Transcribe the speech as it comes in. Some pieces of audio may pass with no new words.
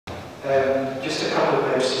Just a couple of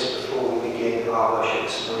notices before we begin our worship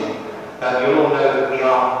this morning. You'll all know that we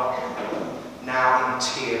are now in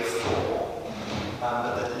Tier 4,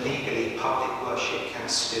 but that legally public worship can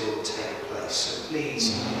still take place. So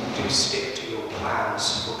please do stick to your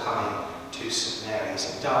plans for coming to St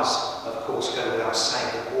Mary's. It does, of course, go without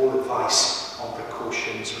saying that all advice on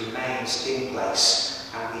precautions remains in place,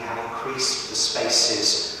 and we have increased the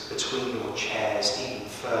spaces between your chairs even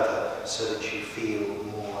further so that you feel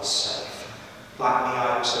more safe. Like me,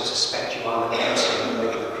 I also suspect you are lamenting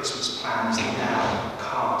over the Christmas plans that now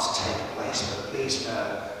can't take place, but please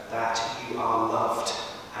know that you are loved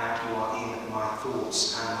and you are in my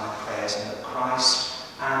thoughts and my prayers, and that Christ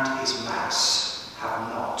and his Mass have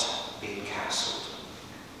not been cancelled.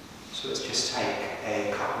 So let's just take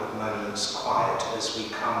a couple of moments quiet as we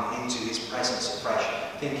come into his presence afresh,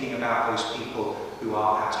 thinking about those people who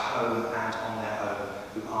are at home and on their own,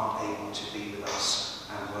 who aren't able to be with us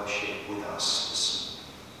and worship with us this morning.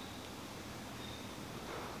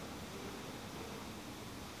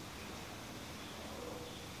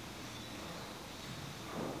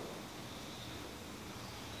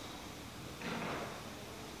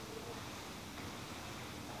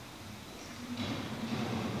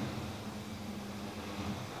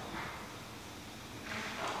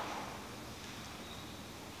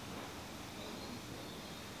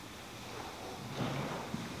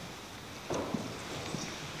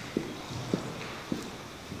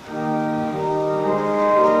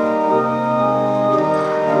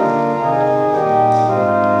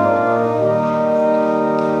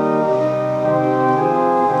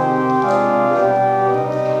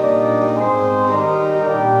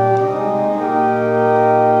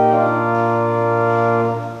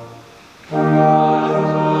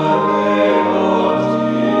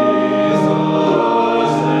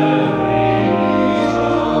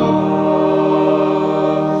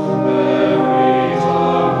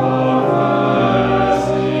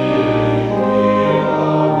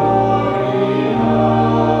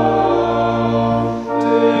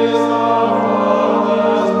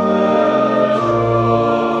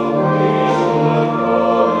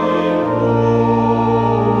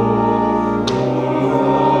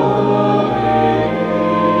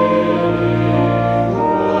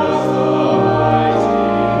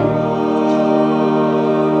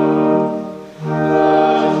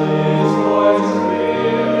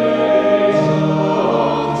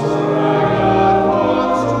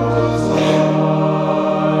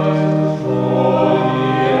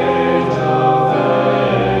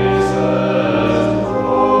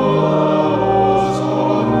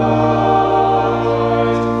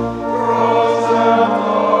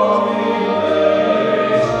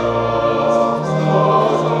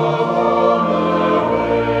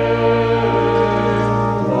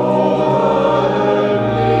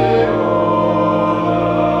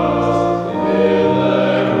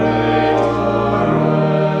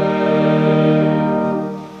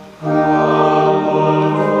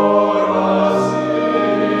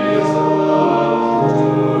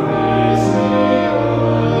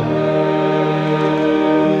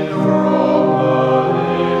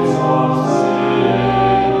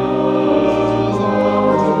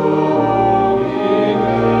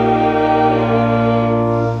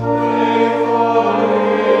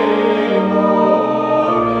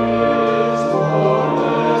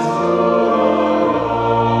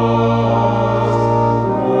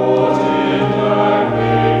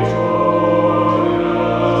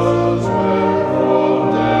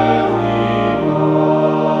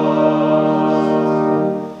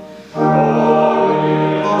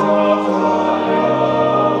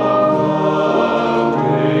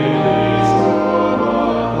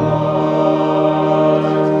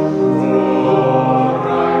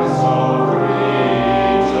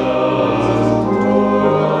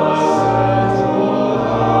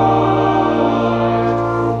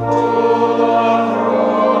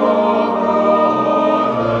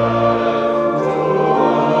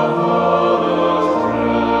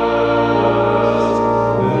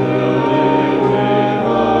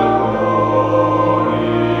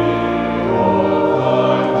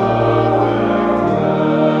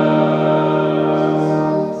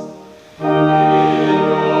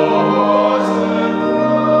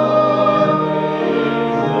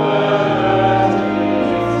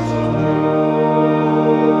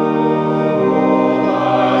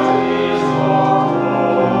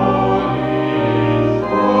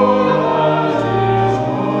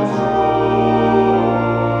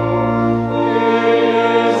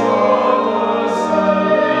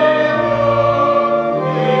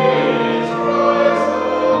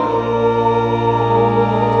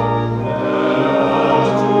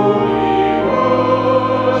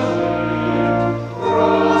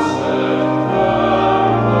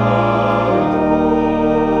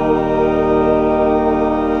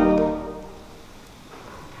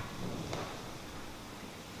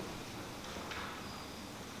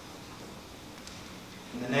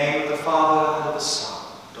 the name of the Father, and of the Son,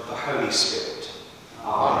 and of the Holy Spirit.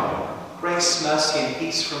 Amen. Grace, mercy, and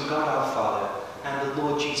peace from God our Father, and the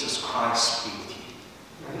Lord Jesus Christ be with you.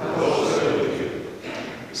 And also with you.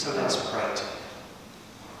 So let's pray together.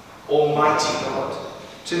 Almighty God,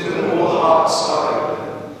 to whom all hearts are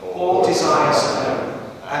open, all desires known,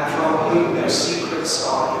 and from whom no secrets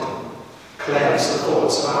are hidden, cleanse the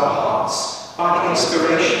thoughts of our hearts by the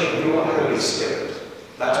inspiration of your Holy Spirit,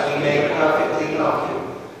 that we may perfectly love you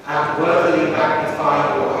and worthily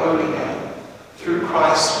magnify your holy name, through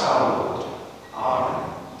Christ our Lord. Amen.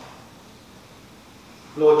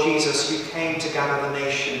 Lord Jesus, you came to gather the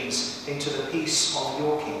nations into the peace of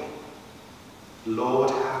your kingdom. Lord,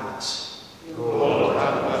 have mercy. Lord,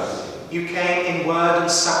 have mercy. You came in word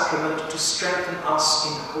and sacrament to strengthen us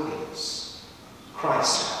in holiness.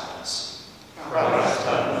 Christ, have mercy. Christ,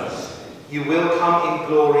 have mercy. You will come in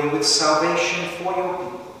glory with salvation for your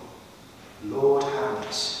people. Lord, have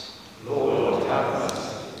mercy. Lord, have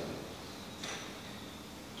mercy.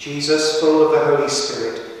 Jesus, full of the Holy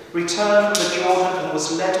Spirit, returned from the Jordan and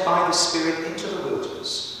was led by the Spirit into the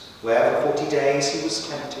wilderness, where for 40 days he was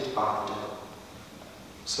tempted by the devil.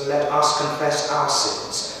 So let us confess our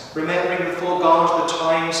sins, remembering before God the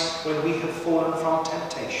times when we have fallen from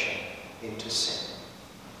temptation into sin.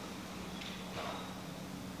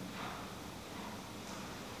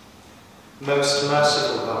 Most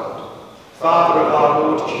merciful God, Father of our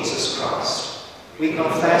Lord Jesus Christ, we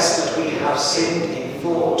confess that we have sinned in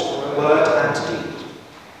thought, word, and deed.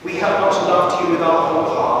 We have not loved you with our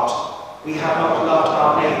whole heart. We have not loved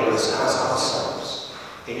our neighbours as ourselves.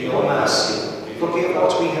 In your mercy, forgive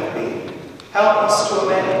what we have been. Help us to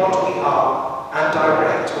amend what we are and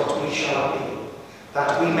direct what we shall be,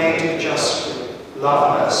 that we may do justly,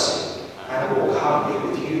 love mercy, and walk humbly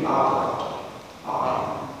with you, our God.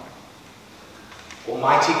 Amen.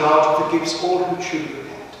 Almighty God, who forgives all who truly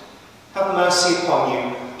repent, have mercy upon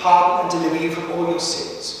you, pardon and deliver you from all your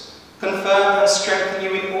sins, confirm and strengthen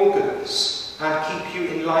you in all goodness, and keep you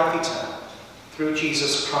in life eternal, through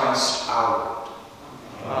Jesus Christ our Lord.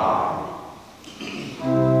 Amen.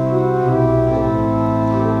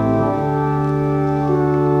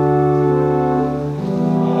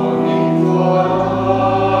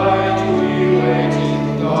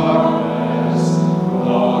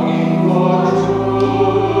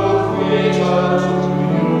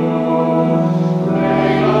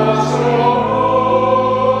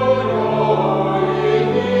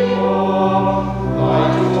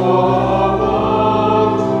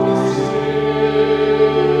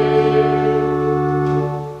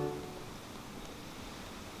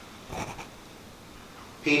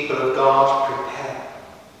 People of God, prepare.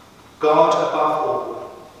 God above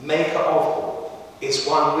all, maker of all, is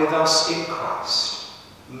one with us in Christ.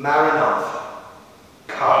 Maranatha.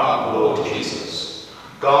 Come, Lord Jesus.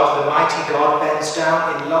 God, the mighty God, bends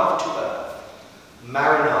down in love to earth.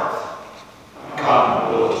 Maranatha.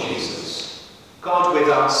 Come, Lord Jesus. God with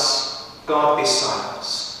us, God beside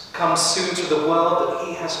us, come soon to the world that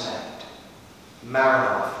he has made.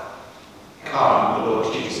 Maranatha. Come,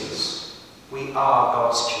 Lord Jesus. We are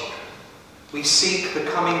God's children. We seek the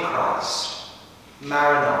coming Christ.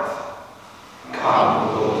 Maranatha.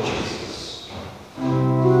 Come, Lord Jesus.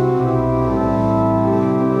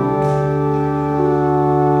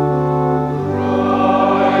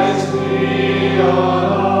 Christ be our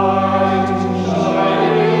light, shine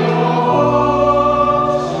in your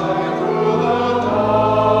heart, shine through the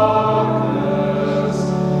darkness.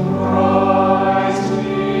 Christ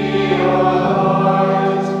be our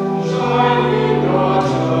light, shine in your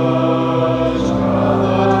church,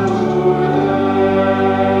 gathered today.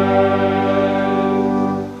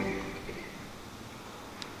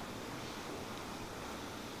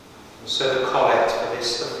 So the collect for this,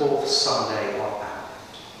 the fourth Sunday of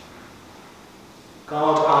Advent.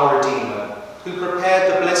 God, our Redeemer, who prepared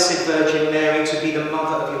the Blessed Virgin Mary to be the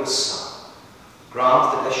mother of your Son,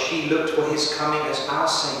 grant that as she looked for his coming as our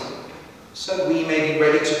Saviour, so we may be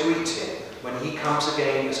ready to greet him when he comes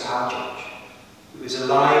again as our Judge, who is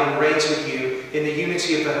alive and reigns with you in the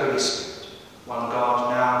unity of the Holy Spirit, one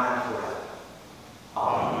God, now and forever.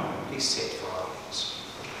 Amen. Please sit for our readings.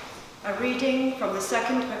 A reading from the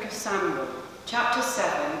second book of Samuel, chapter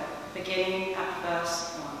 7, beginning at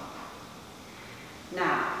verse 1.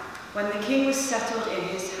 Now, when the king was settled in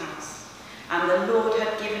his house, and the Lord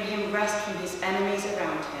had given him rest from his enemies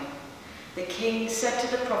around him, the king said to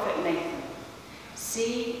the prophet Nathan,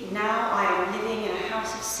 "See, now I am living in a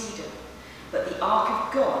house of cedar, but the ark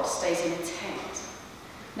of God stays in a tent."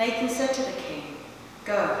 Nathan said to the king,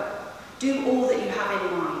 "Go, do all that you have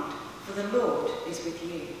in mind, for the Lord is with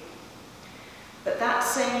you." But that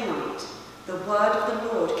same night, the word of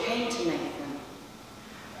the Lord came to Nathan.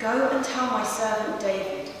 Go and tell my servant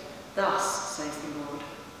David, thus says the Lord,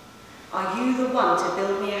 are you the one to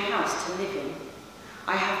build me a house to live in?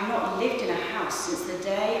 I have not lived in a house since the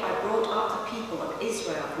day I brought up the people of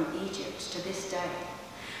Israel from Egypt to this day,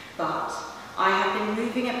 but I have been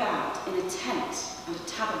moving about in a tent and a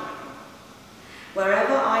tabernacle.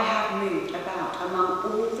 Wherever I have moved about among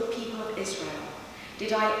all the people of Israel,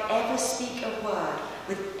 did I ever speak a word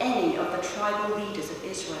with any of the tribal leaders of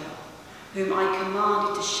Israel, whom I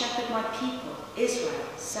commanded to shepherd my people, Israel,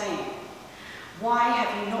 saying, why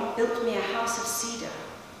have you not built me a house of cedar?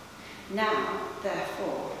 Now,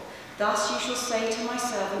 therefore, thus you shall say to my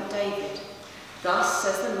servant David, thus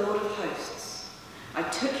says the Lord of hosts, I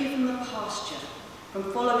took you from the pasture,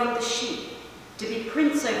 from following the sheep, to be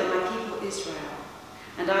prince over my people Israel,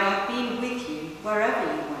 and I have been with you wherever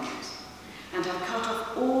you went, and have cut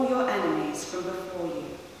off all your enemies from before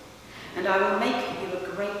you. And I will make for you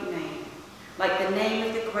a great name, like the name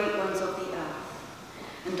of the great ones of the earth.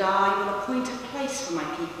 And I will appoint a place for my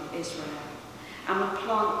people Israel, and will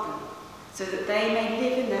plant them, so that they may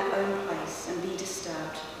live in their own place and be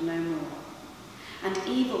disturbed no more. And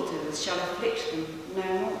evildoers shall afflict them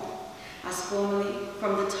no more, as formerly,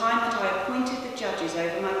 from the time that I appointed the judges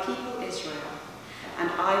over my people Israel, and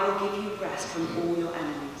I will give you rest from all your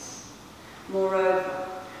enemies. Moreover,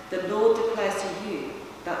 the Lord declares to you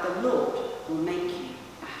that the Lord will make you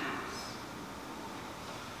a house.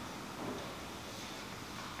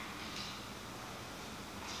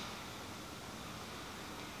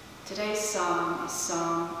 Today's psalm is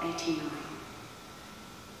Psalm 89.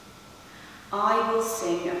 I will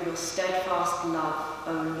sing of your steadfast love,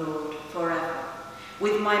 O Lord, forever.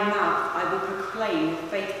 With my mouth I will proclaim your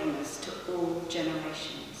faithfulness to all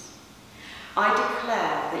generations. I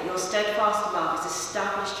declare that your steadfast love is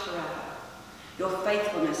established forever. Your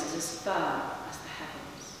faithfulness is as firm as the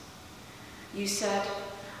heavens. You said,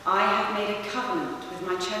 I have made a covenant with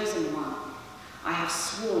my chosen one. I have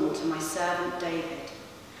sworn to my servant David.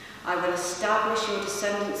 I will establish your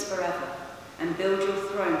descendants forever and build your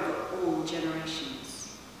throne for all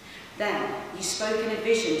generations. Then you spoke in a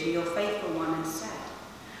vision to your faithful one and said,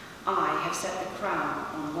 I have set the crown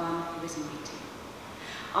on one who is mighty.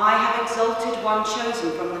 I have exalted one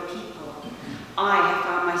chosen from the people. I have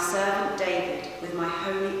found my servant David with my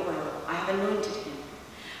holy oil. I have anointed him.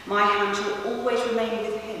 My hand shall always remain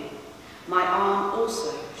with him. My arm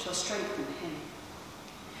also shall strengthen him.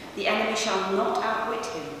 The enemy shall not outwit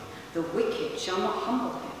him. The wicked shall not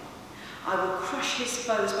humble him. I will crush his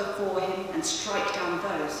foes before him and strike down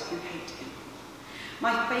those who hate him.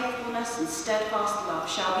 My faithfulness and steadfast love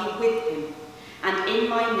shall be with him, and in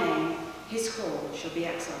my name his horn shall be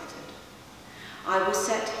exalted. I will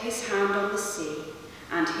set his hand on the sea,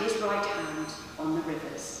 and his right hand on the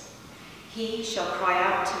rivers. He shall cry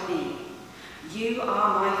out to me, you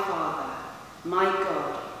are my Father, my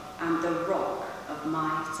God, and the rock of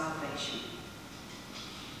my salvation.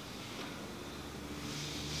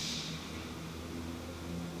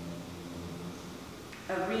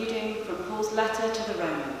 A reading from Paul's letter to the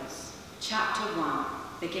Romans, chapter 1,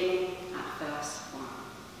 beginning at verse 1.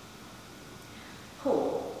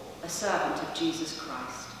 Paul, a servant of Jesus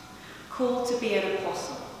Christ, called to be an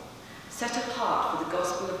apostle, set apart for the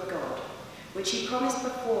gospel of God, which he promised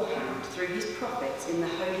beforehand through his prophets in the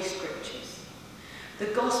Holy Scriptures, the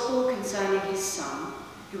gospel concerning his Son,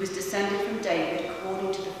 who was descended from David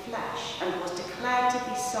according to the flesh, and was declared to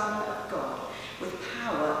be Son of God, with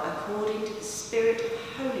power according to the Spirit of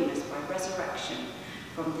holiness by resurrection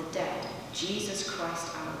from the dead, Jesus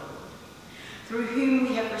Christ our Lord, through whom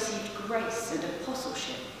we have received grace and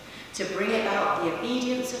apostleship to bring about the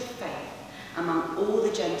obedience of faith among all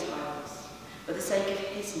the Gentiles for the sake of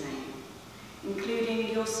his name, including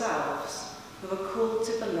yourselves who are called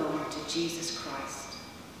to belong to Jesus Christ.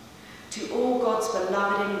 To all God's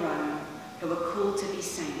beloved in Rome who are called to be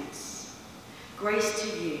saints, grace to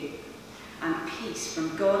you and peace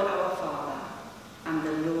from God our Father and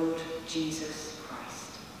the Lord Jesus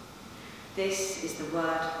Christ. This is the word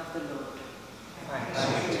of the Lord.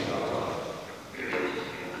 Thanks be to God.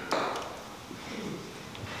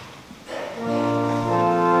 Oh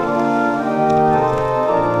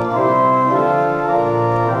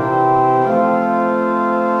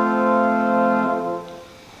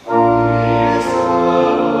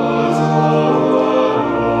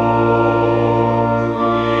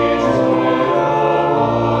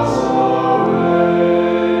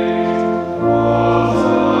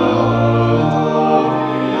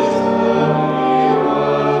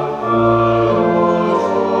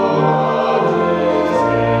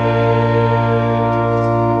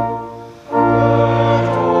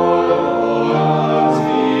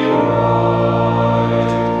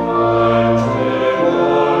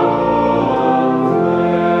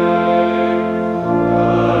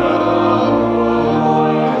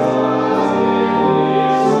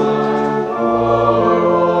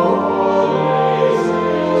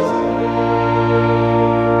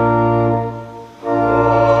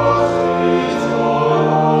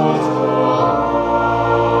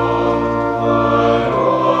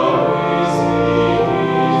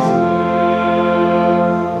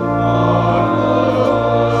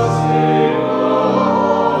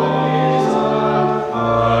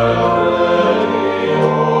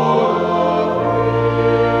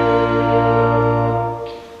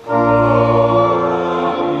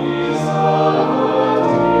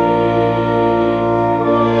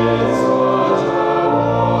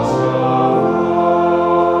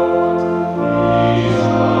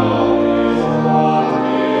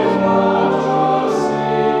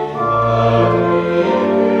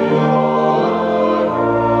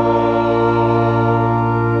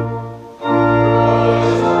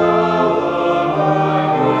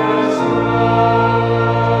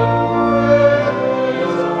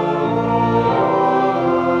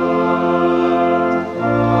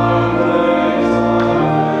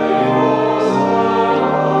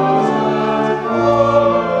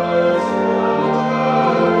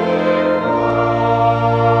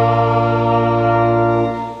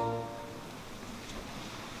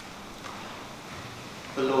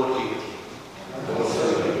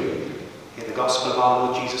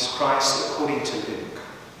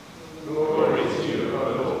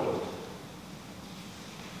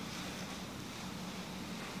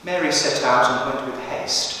Mary set out and went with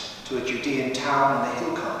haste to a Judean town in the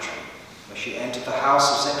hill country, where she entered the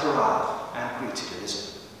house of Zechariah and greeted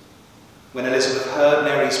Elizabeth. When Elizabeth heard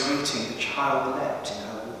Mary's greeting, the child leapt in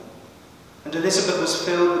her womb. And Elizabeth was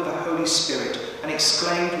filled with the Holy Spirit and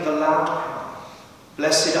exclaimed with a loud cry,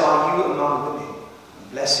 "Blessed are you among women,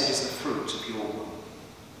 and blessed is the fruit of your womb.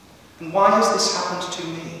 And why has this happened to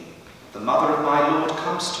me? The mother of my Lord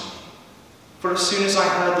comes to me. For as soon as I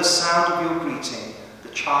heard the sound of your greeting, the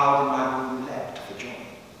child in my womb leapt for joy.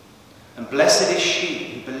 And blessed is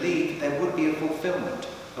she who believed there would be a fulfillment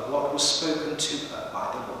of what was spoken to her by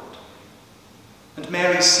the Lord." And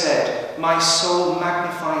Mary said, "My soul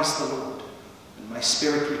magnifies the Lord, and my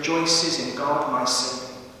spirit rejoices in God my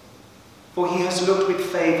Saviour. For he has looked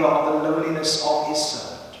with favour on the lowliness of his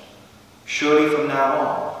servant. Surely from now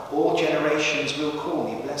on all generations will call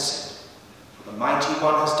me blessed. For the Mighty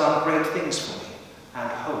One has done great things for me,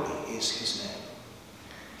 and holy is his name.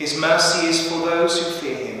 His mercy is for those who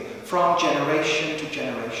fear him from generation to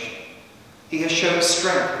generation. He has shown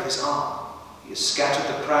strength with his arm. He has scattered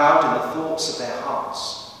the proud in the thoughts of their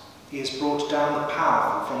hearts. He has brought down the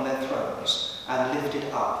powerful from their thrones and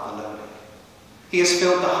lifted up the lowly. He has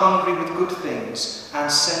filled the hungry with good things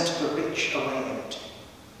and sent the rich away empty.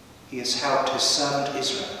 He has helped his servant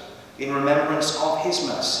Israel in remembrance of his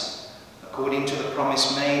mercy, according to the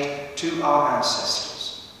promise made to our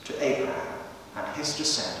ancestors, to Abraham and his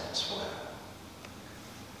descendants forever."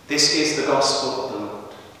 This is the gospel of the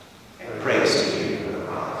Lord. Praise to you,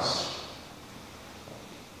 O Christ.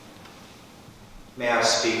 May I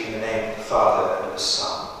speak in the name of the Father, and of the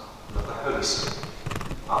Son, and of the Holy Spirit.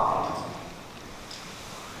 Amen.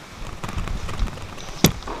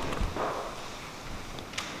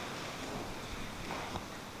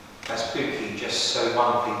 As Pookie just so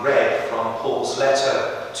wonderfully read from Paul's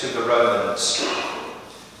letter to the Romans,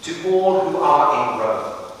 to all who are in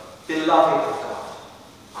Rome, beloved of God,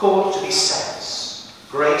 called to be saints,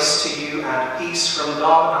 grace to you and peace from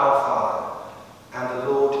God our Father and the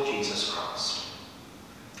Lord Jesus Christ.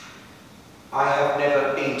 I have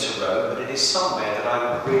never been to Rome, but it is somewhere that I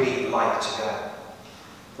would really like to go.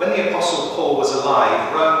 When the Apostle Paul was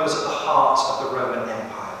alive, Rome was at the heart of the Roman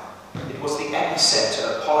Empire. It was the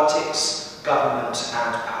epicenter of politics, government,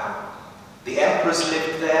 and power. The emperors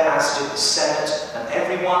lived there, as did the Senate, and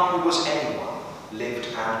everyone who was anyone lived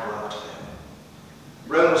and worked there.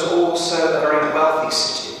 Rome was also a very wealthy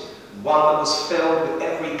city, one that was filled with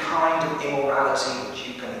every kind of immorality which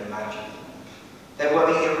you can imagine. There were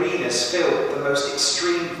the arenas filled with the most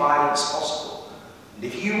extreme violence possible, and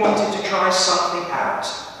if you wanted to try something out,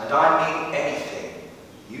 and I mean anything,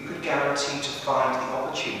 you could guarantee to find the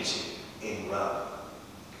opportunity in Rome.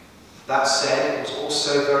 That said, it was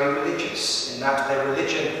also very religious, in that their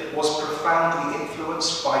religion was profoundly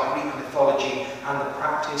influenced by Greek mythology and the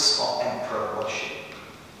practice of emperor worship.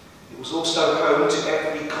 It was also home to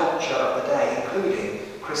every culture of the day,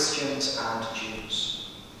 including Christians and Jews.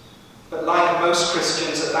 But like most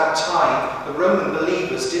Christians at that time, the Roman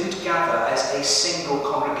believers didn't gather as a single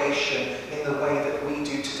congregation in the way that we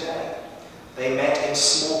do today. They met in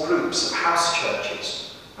small groups of house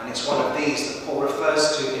churches, and it's one of these that Paul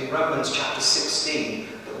refers to in Romans chapter 16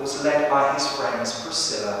 that was led by his friends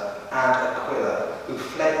Priscilla and Aquila, who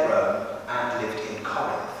fled Rome and lived in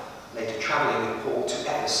Corinth, later travelling with Paul to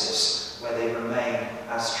Ephesus, where they remain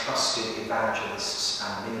as trusted evangelists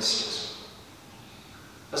and ministers.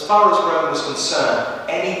 As far as Rome was concerned,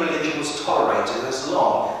 any religion was tolerated as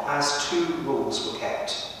long as two rules were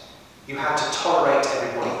kept. You had to tolerate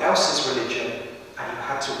everybody else's religion, and you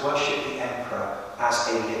had to worship the emperor as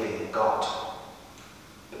a living God.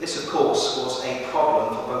 But this, of course, was a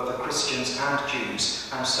problem for both the Christians and Jews,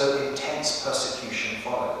 and so intense persecution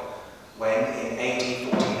followed, when in AD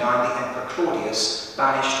 49 the Emperor Claudius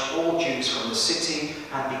banished all Jews from the city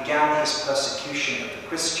and began his persecution of the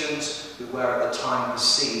Christians, who were at the time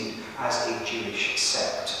perceived as a Jewish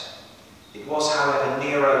sect. It was, however,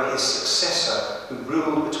 Nero, his successor, who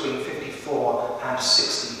ruled between 54 and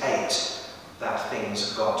 68, that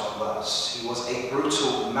things got worse. He was a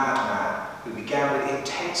brutal madman who began with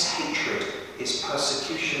intense hatred his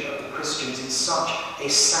persecution of the Christians in such a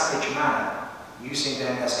savage manner, using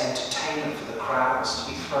them as entertainment for the crowds,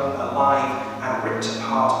 to be thrown alive and ripped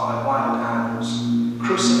apart by wild animals,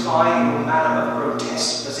 crucified in all manner of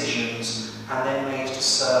grotesque positions, and then made to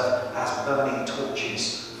serve as burning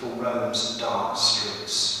torches for Rome's dark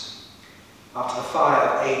streets. After the fire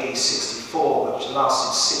of AD 64, which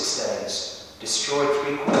lasted 6 days, destroyed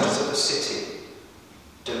 3/4 of the city,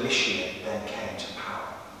 Domitian then came to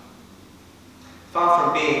power. Far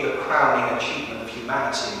from being the crowning achievement of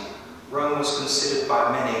humanity, Rome was considered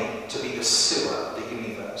by many to be the sewer of the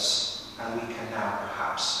universe. and we can now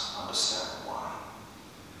perhaps understand why.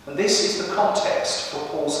 And this is the context for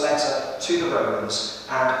Paul's letter to the Romans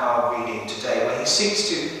and our reading today, where he seeks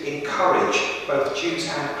to encourage both Jews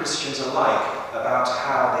and Christians alike about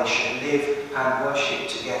how they should live and worship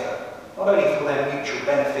together, not only for their mutual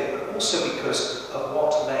benefit, but also because of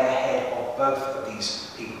what lay ahead of both of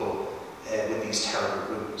these people with these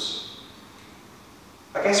terrible rules.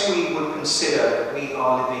 I guess we would consider that we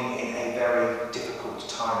are living in a very difficult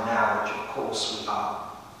time now, which of course we are.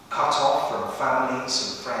 Cut off from families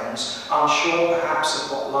and friends, unsure perhaps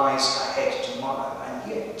of what lies ahead tomorrow,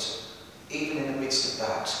 and yet, even in the midst of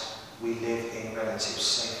that, we live in relative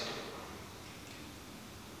safety.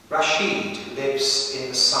 Rashid lives in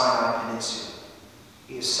the Sinai Peninsula.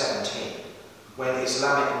 He is 17 when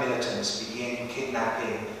Islamic militants begin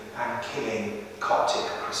kidnapping and killing Coptic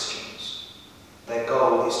Christians. Their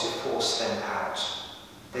goal is to force them out.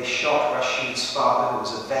 They shot Rashid's father, who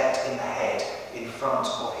was a vet, in the head in front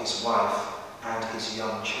of his wife and his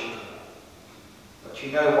young children. But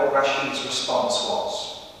you know what Rashid's response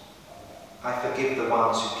was? I forgive the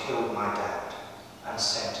ones who killed my dad and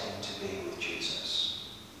sent him to be with Jesus.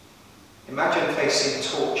 Imagine facing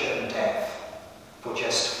torture and death for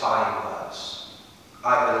just 5 words.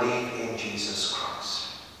 I believe in Jesus Christ.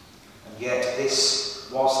 And yet this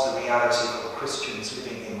was the reality for Christians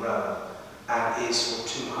living in Rome, and is for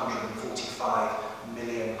 245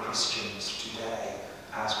 million Christians today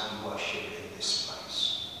as we worship in this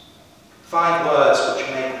place. 5 words which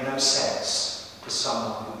make no sense to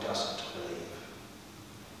someone who doesn't believe.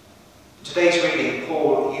 In today's reading,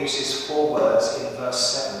 Paul uses 4 words in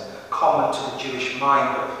verse 7, common to the Jewish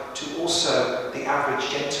mind, but to also the average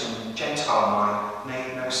Gentile mind,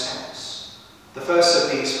 made no sense. The first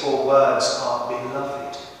of these 4 words are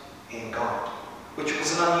beloved in God, which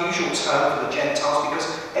was an unusual term for the Gentiles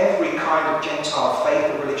because every kind of Gentile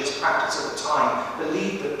faith or religious practice at the time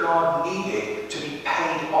believed that God needed to be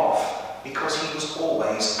paid off because he was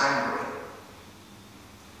always angry.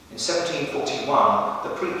 In 1741,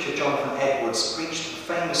 the preacher Jonathan Edwards preached the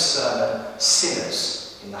famous sermon,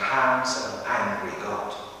 Sinners in the Hands of an Angry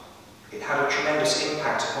God. It had a tremendous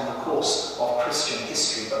impact upon the course of Christian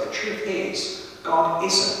history, but the truth is, God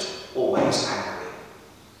isn't always angry.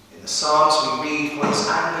 In the Psalms we read, for his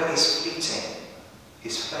anger is fleeting,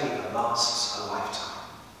 his favour lasts a lifetime.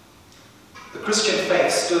 The Christian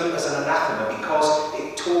faith stood as an anathema because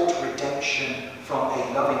it taught redemption from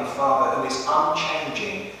a loving Father who is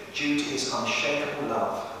unchanging due to his unshakable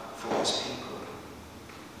love for his people.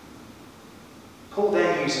 Paul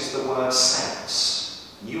then uses the word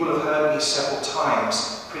saints. You will have heard me several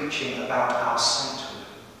times preaching about our sainthood.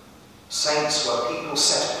 Saints were people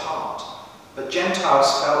set apart, but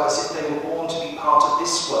Gentiles felt as if they were born to be part of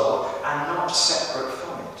this world and not separate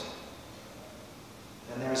from it.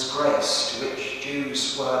 Then there is grace, to which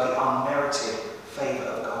Jews were the unmerited favour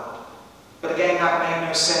of God. But again, that made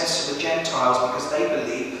no sense to the Gentiles because they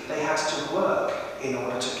believed they had to work in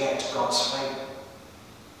order to get God's favour.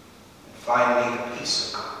 And finally, the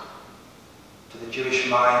peace of God. To the Jewish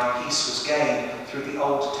mind, peace was gained through the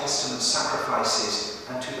Old Testament sacrifices,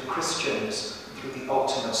 and to the Christians through the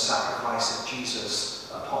ultimate sacrifice of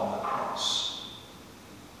Jesus upon the cross.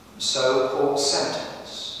 And so Paul's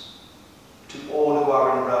sentence, to all who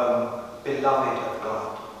are in Rome, beloved of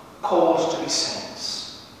God, called to be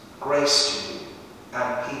saints, grace to you,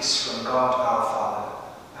 and peace from God our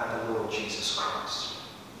Father and the Lord Jesus Christ.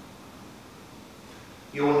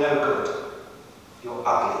 You're no good, you're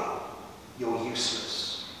ugly, you're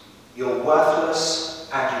useless, you're worthless,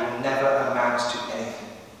 and you will never amount to anything.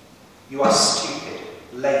 You are stupid,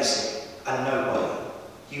 lazy, and nobody.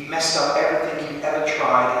 You've messed up everything you've ever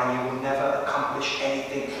tried, and you will never accomplish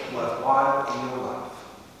anything worthwhile in your life.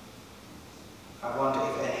 I wonder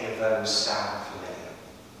if any of those sound familiar.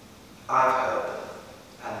 I've heard them,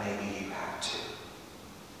 and maybe you have too.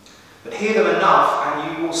 But hear them enough,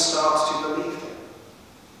 and you will start to believe them.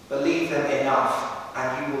 Believe them enough,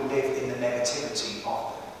 and you will live in the negativity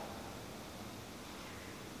of them.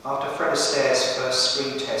 After Fred Astaire's first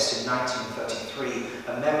screen test in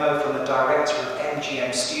 1933, a memo from the director of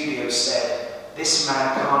MGM Studios said, "This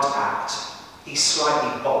man can't act. He's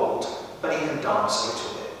slightly bold, but he can dance a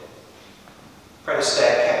little bit." Fred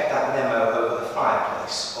Astaire kept that memo over the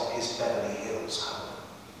fireplace of his Beverly Hills home.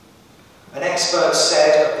 An expert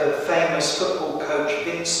said of the famous football coach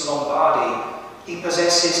Vince Lombardi, he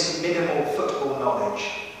possesses minimal football knowledge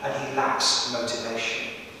and he lacks motivation.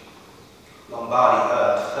 Lombardi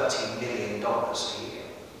earned $30 million a year.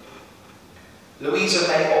 Louisa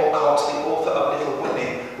May Alcott, the author of Little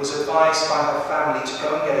Women, was advised by her family to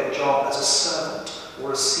go and get a job as a servant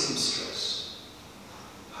or a seamstress.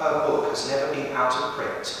 Her book has never been out of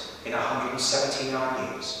print in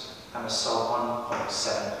 179 years and has sold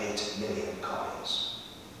 1.78 million copies.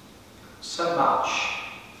 So much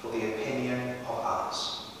for the opinion of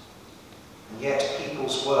others. And yet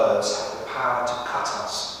people's words have the power to cut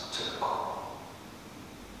us to the core.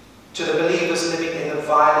 To the believers living in the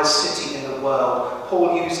vilest city in the world,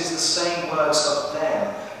 Paul uses the same words of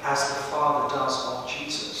them as the Father does of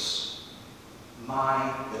Jesus.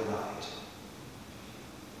 My beloved.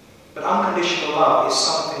 But unconditional love is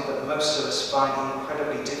something that most of us find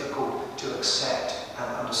incredibly difficult to accept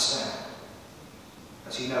and understand.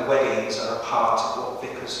 As you know, weddings are a part of what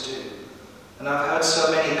vicars do. And I've heard so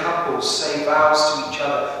many couples say vows to each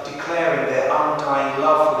other, declaring their undying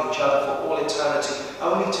love for each other for all eternity,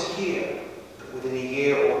 only to hear that within a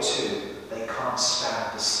year or two, they can't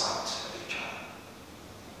stand the sight of each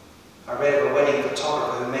other. I read of a wedding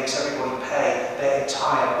photographer who makes everybody pay their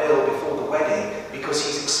entire bill before the wedding because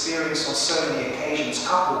he's experienced on so many occasions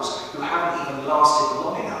couples who haven't even lasted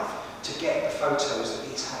long enough to get the photos that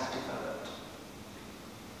he's had developed.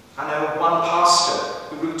 I know one pastor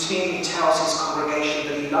who routinely tells his congregation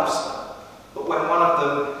that he loves them, but when one of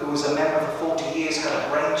them, who was a member for 40 years, had a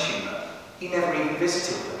brain tumour, he never even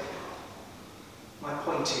visited them. My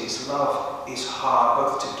point is, love is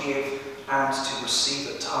hard both to give and to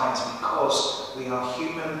receive at times because we are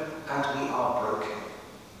human and we are broken.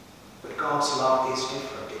 But God's love is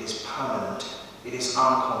different. It is permanent, it is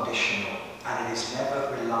unconditional, and it is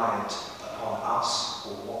never reliant upon us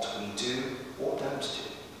or what we do or don't do.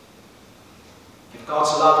 If God's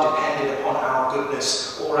love depended upon our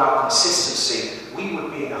goodness or our consistency, we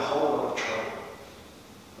would be in a whole lot of trouble.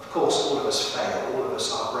 Of course, all of us fail, all of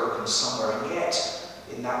us are broken somewhere, and yet,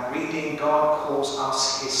 in that reading, God calls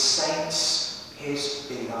us his saints, his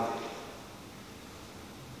beloved.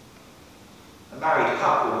 A married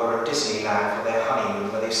couple were at Disneyland for their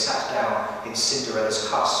honeymoon, where they sat down in Cinderella's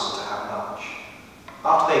castle to have lunch.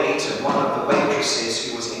 After they'd eaten, one of the waitresses,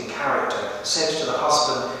 who was in character, said to the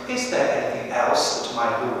husband, "Is there anything else that my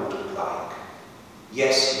lord would like?"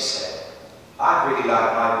 "Yes," he said. "I'd really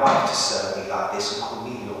like my wife to serve me like this and call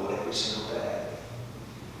me lord every single day."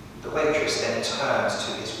 The waitress then turned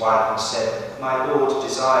to his wife and said, "My lord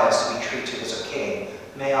desires to be treated as a king.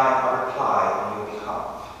 May I reply on your behalf?"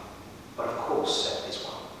 "But of course," said his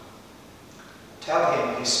wife. "Tell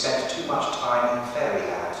him he spent too much time in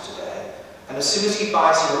fairyland today, and as soon as he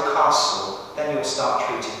buys you a castle, then you'll start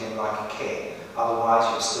treating him like a king.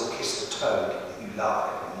 Otherwise, you'll still kiss the toad that you love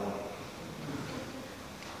every morning."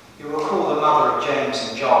 You'll recall the mother of James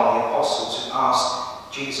and John, the apostles, who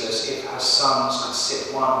asked Jesus if her sons could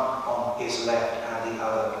sit one on his left and the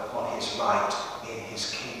other on his right in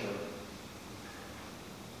his kingdom.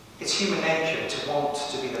 It's human nature to want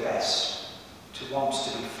to be the best, to want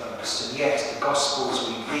to be first, and yet the Gospels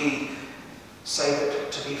we read say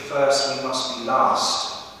that to be first we must be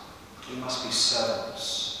last, we must be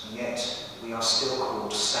servants, and yet we are still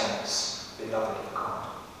called saints, beloved of God.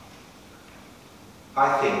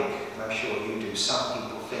 I think, and I'm sure you do, some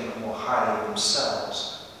people think more highly of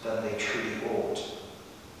themselves than they truly ought,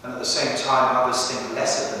 and at the same time others think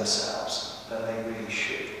less of themselves than they really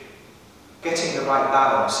should. Getting the right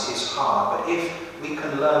balance is hard, but if we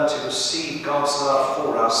can learn to receive God's love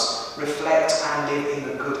for us, reflect and live in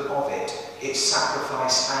the good of it, its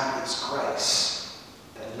sacrifice and its grace,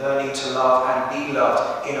 then learning to love and be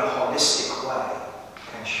loved in a holistic way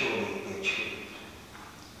can surely be achieved.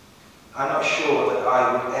 I'm not sure that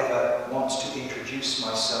I would ever want to introduce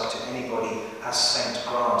myself to anybody as Saint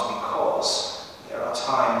Grant because there are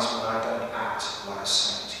times when I don't act like a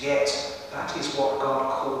saint. Yet, that is what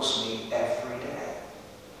God calls me every day.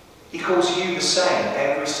 He calls you the same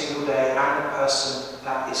every single day and the person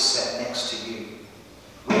that is set next to you.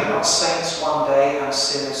 We are not saints one day and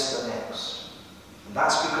sinners the next. And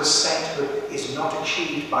that's because sainthood is not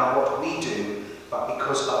achieved by what we do, but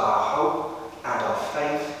because of our hope and our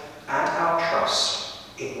faith and our trust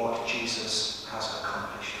in what Jesus has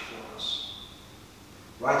accomplished for us.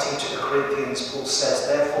 Writing to the Corinthians, Paul says,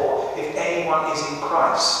 "Therefore, if anyone is in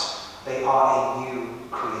Christ, they are a new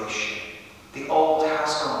creation. The old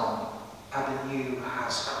has gone, and the new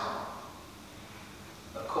has come."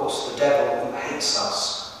 Of course, the devil, who hates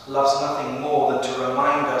us, loves nothing more than to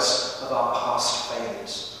remind us of our past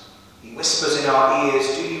failures. He whispers in our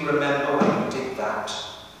ears, "Do you remember when you did that?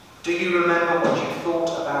 Do you remember what you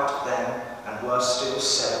thought about them and worse still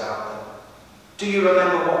said about them? Do you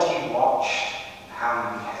remember what you watched and how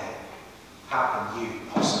you behaved? How can you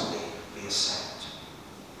possibly be a saint?"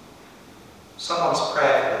 Someone's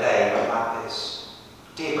prayer for the day went like this: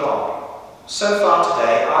 "Dear God, so far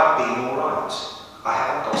today I've been all right. I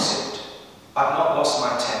haven't gossiped, I've not lost my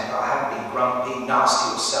temper, I haven't been grumpy,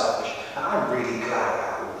 nasty or selfish, and I'm really glad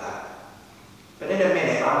about all that. But in a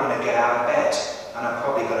minute I'm going to get out of bed, and I'm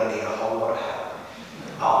probably going to need a whole lot of help.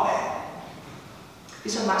 Amen.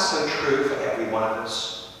 Isn't that so true for every one of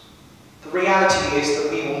us? The reality is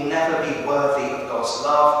that we will never be worthy of God's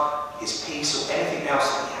love, his peace, or anything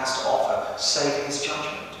else that he has to offer, save his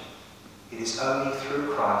judgment. It is only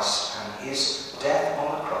through Christ and his death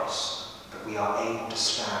on the cross that we are able to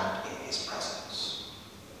stand in his presence.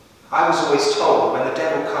 I was always told, when the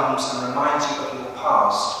devil comes and reminds you of your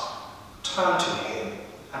past, turn to him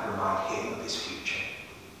and remind him of his future.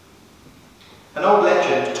 An old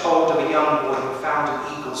legend told of a young boy who found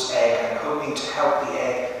an eagle's egg and, hoping to help the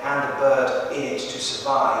egg and the bird in it to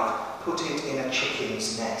survive, put it in a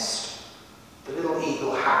chicken's nest. The little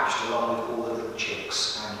eagle hatched along with all the little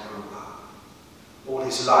chicks and grew up. All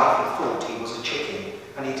his life he thought he was a chicken,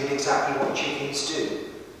 and he did exactly what chickens do.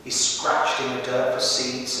 He scratched in the dirt for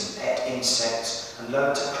seeds and ate insects and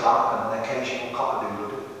learned to cluck and an occasional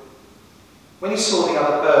cock-a-doodle-doo. When he saw the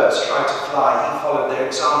other birds try to fly, he followed their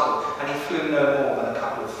example, and he flew no more than a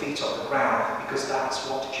couple of feet off the ground, because that's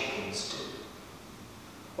what chickens do.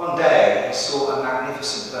 One day he saw a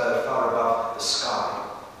magnificent bird far above the sky.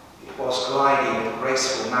 It was gliding with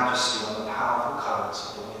graceful majesty on the powerful colours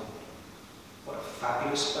of the wind. What a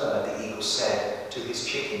fabulous bird, the eagle said to his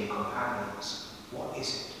chicken companions. What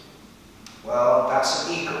is it? Well, that's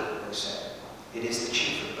an eagle, they said. It is the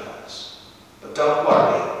chief of birds. But don't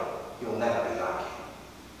worry, you'll never be like him.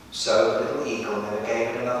 So the little eagle never gave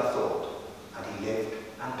it another thought, and he lived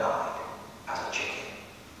and died as a chicken.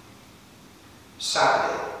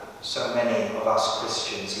 Sadly, so many of us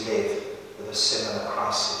Christians live with a similar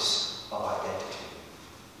crisis of identity.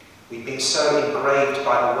 We've been so engraved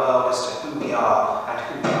by the world as to who we are and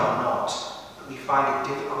who we are not, that we find it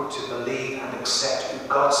difficult to believe and accept who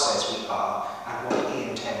God says we are and what he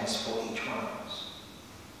intends for each one of us.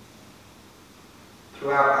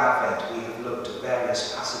 Throughout Advent, we have looked at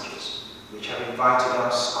various passages which have invited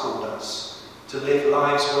us, called us, to live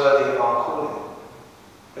lives worthy of our calling.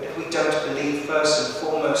 But if we don't believe first and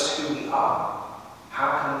foremost who we are,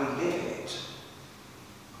 how can we live in it?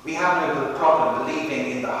 We have no problem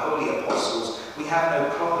believing in the holy apostles. We have no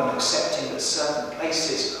problem accepting that certain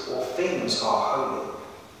places or things are holy.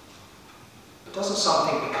 But doesn't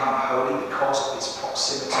something become holy because of its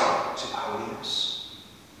proximity to holiness?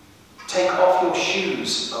 Take off your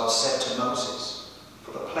shoes, God said to Moses,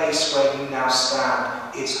 for the place where you now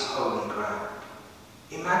stand is holy ground.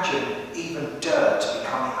 Imagine even dirt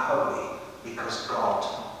becoming holy because God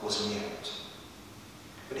was near it.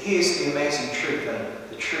 But here's the amazing truth, and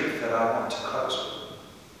the truth that I want to close with.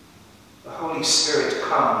 The Holy Spirit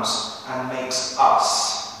comes and makes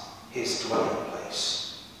us his dwelling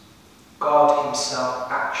place. God himself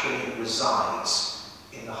actually resides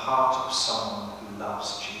in the heart of someone who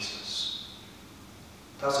loves Jesus.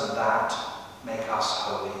 Doesn't that make us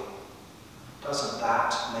holy? Doesn't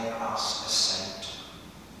that make us a saint?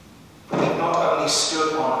 For we've not only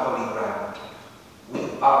stood on holy ground, we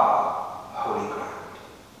are holy ground.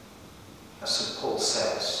 As St. Paul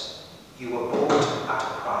says, you were bought at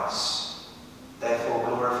a price. Therefore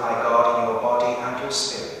glorify God in your body and your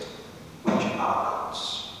spirit, which are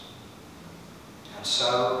God's. And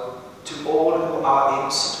so, to all who are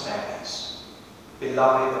in St. Mary's,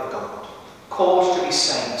 beloved of God, called to be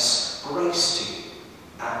saints, grace to you,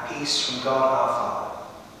 and peace from God our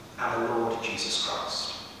Father, and the Lord Jesus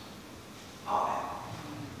Christ. Amen.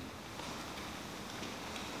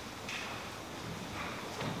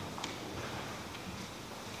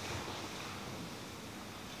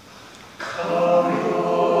 Amen.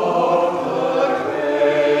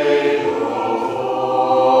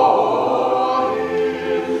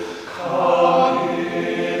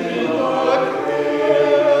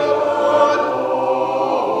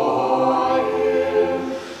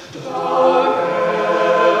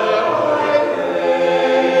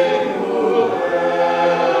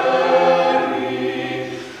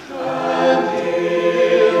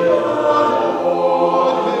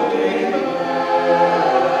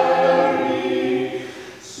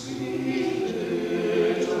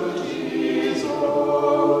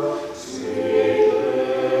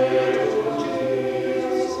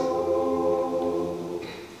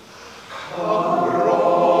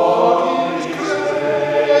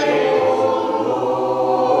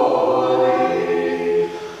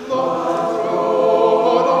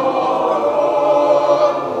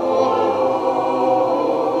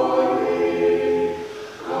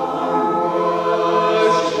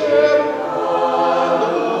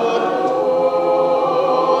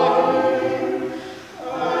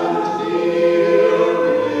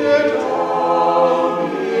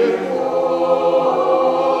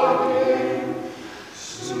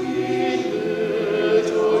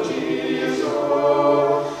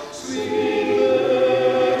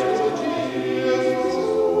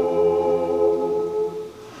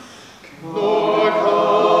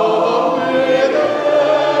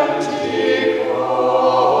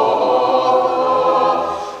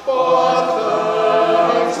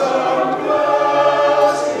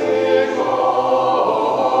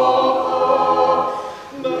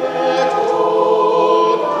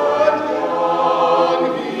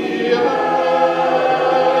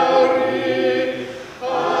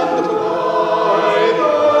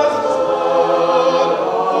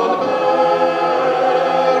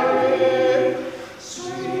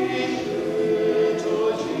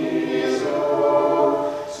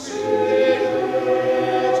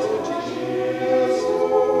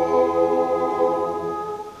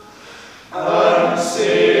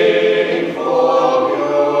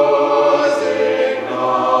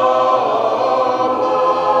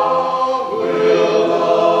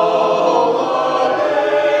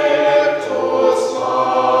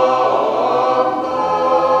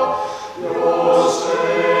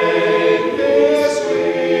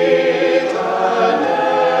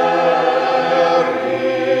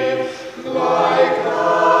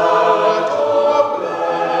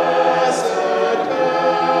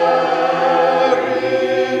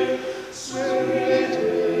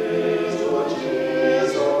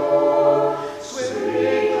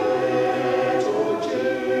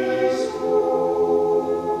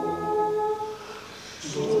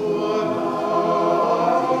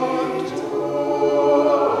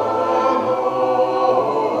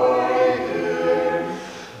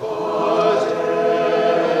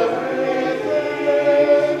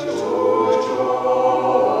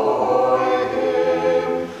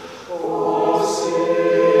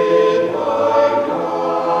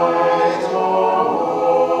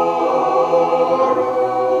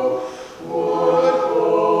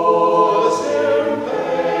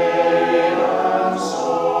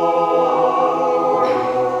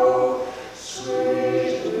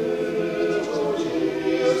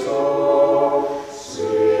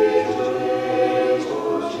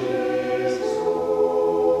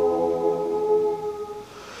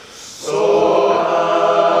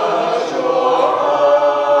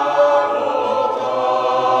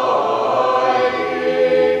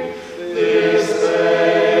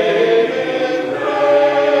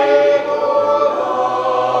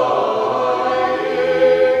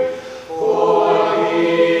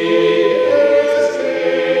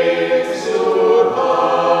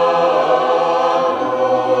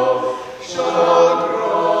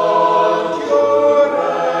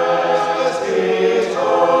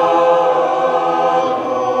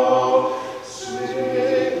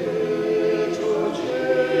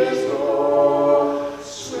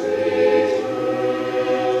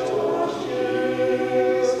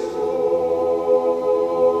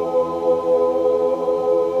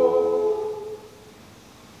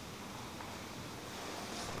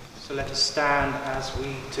 So let us stand as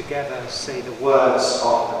we together say the words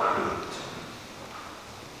of the Creed.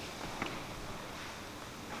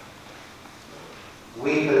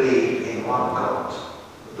 We believe in one God,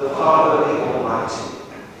 the Father, the Almighty,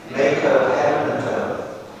 maker of heaven and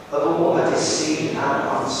earth, of all that is seen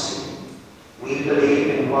and unseen. We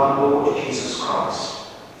believe in one Lord Jesus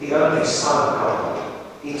Christ, the only Son of God,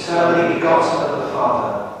 eternally begotten of the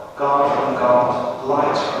Father, God from God,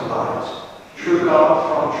 light from light, true God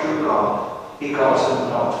from true God, begotten,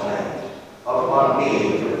 not made, of one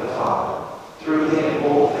being with the Father. Through him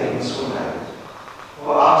all things were made.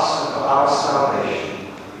 For us and for our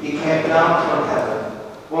salvation, he came down from heaven,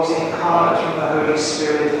 was incarnate from the Holy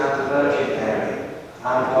Spirit and the Virgin Mary,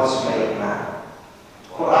 and was made man.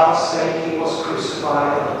 For our sake he was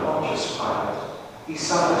crucified under Pontius Pilate. He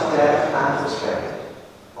suffered death and was buried.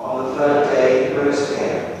 On the third day he rose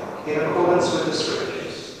again, in accordance with the Scriptures.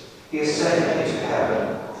 He ascended into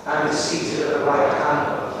heaven and is seated at the right hand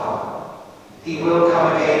of the Father. He will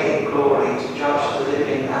come again in glory to judge the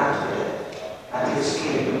living and the dead, and his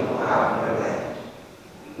kingdom will have no end.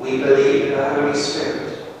 We believe in the Holy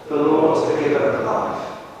Spirit, the Lord, the giver of life,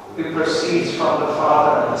 who proceeds from the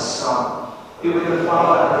Father and the Son, who with the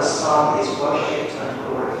Father and the Son is worshipped and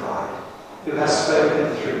glorified, who has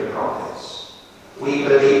spoken through the prophets. We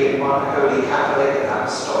believe in one holy Catholic and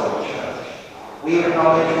Apostolic Church. We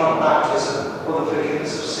acknowledge one baptism for the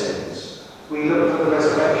forgiveness of sins. We look for the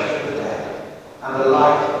resurrection of the dead and the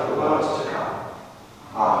life of the world to come.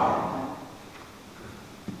 Amen.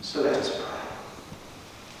 So let us pray.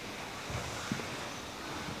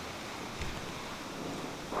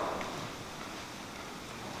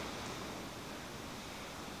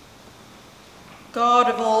 God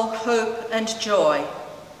of all hope and joy,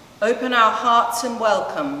 open our hearts and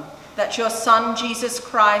welcome that your Son, Jesus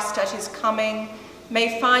Christ, at his coming,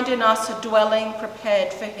 may find in us a dwelling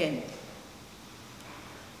prepared for him.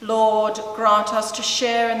 Lord, grant us to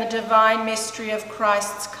share in the divine mystery of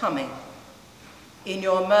Christ's coming. In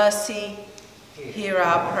your mercy, hear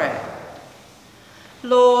our prayer.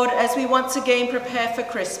 Lord, as we once again prepare for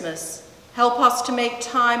Christmas, help us to make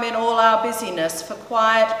time in all our busyness for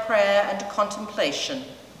quiet prayer and contemplation,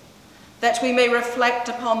 that we may reflect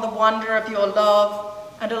upon the wonder of your love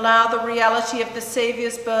and allow the reality of the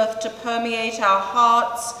Saviour's birth to permeate our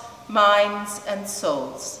hearts, minds, and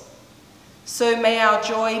souls. So may our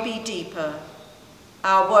joy be deeper,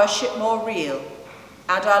 our worship more real,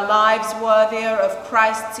 and our lives worthier of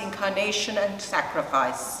Christ's incarnation and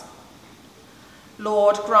sacrifice.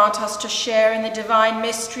 Lord, grant us to share in the divine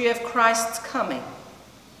mystery of Christ's coming.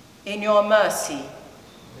 In your mercy.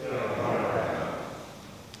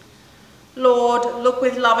 Lord, look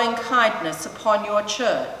with loving kindness upon your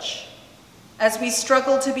church. As we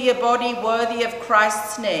struggle to be a body worthy of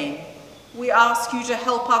Christ's name, we ask you to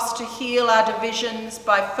help us to heal our divisions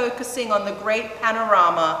by focusing on the great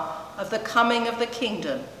panorama of the coming of the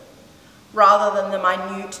kingdom, rather than the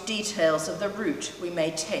minute details of the route we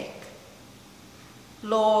may take.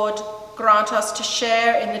 Lord, grant us to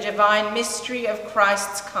share in the divine mystery of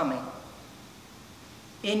Christ's coming.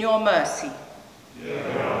 In your mercy.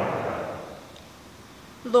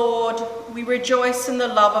 Lord, we rejoice in the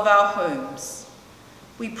love of our homes.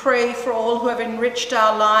 We pray for all who have enriched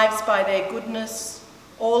our lives by their goodness,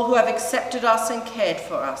 all who have accepted us and cared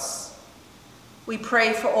for us. We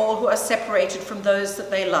pray for all who are separated from those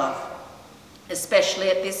that they love,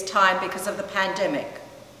 especially at this time because of the pandemic.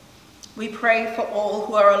 We pray for all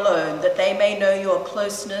who are alone, that they may know your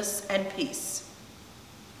closeness and peace.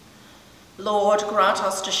 Lord, grant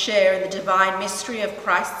us to share in the divine mystery of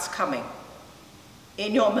Christ's coming.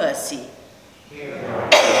 In your mercy.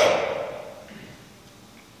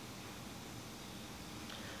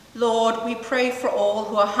 Lord, we pray for all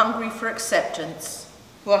who are hungry for acceptance,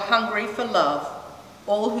 who are hungry for love,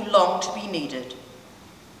 all who long to be needed.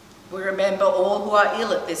 We remember all who are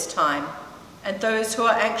ill at this time, and those who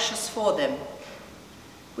are anxious for them.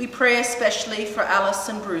 We pray especially for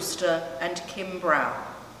Alison Brewster and Kim Brown.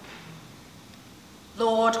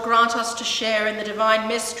 Lord, grant us to share in the divine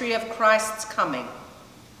mystery of Christ's coming.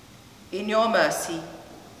 In your mercy,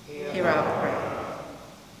 hear our prayer.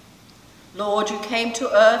 Lord, you came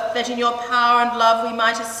to earth that in your power and love we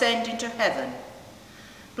might ascend into heaven.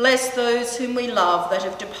 Bless those whom we love that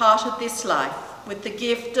have departed this life with the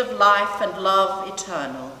gift of life and love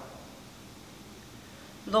eternal.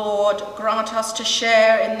 Lord, grant us to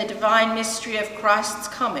share in the divine mystery of Christ's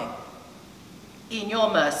coming. In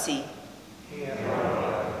your mercy.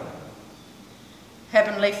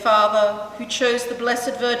 Heavenly Father, who chose the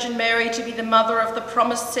Blessed Virgin Mary to be the mother of the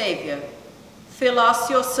promised Saviour, fill us,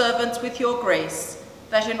 your servants, with your grace,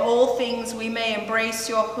 that in all things we may embrace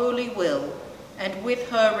your holy will, and with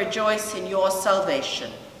her rejoice in your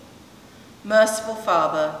salvation. Merciful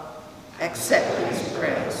Father, accept these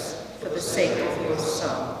prayers for the sake of your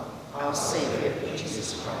Son, our Saviour,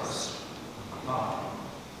 Jesus Christ. Amen.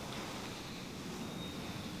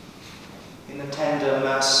 In the tender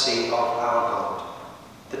mercy of our God,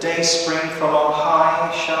 the day spring from on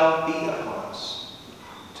high shall be upon us,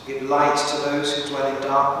 to give light to those who dwell in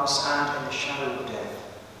darkness and in the shadow of death,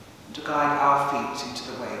 and to guide our feet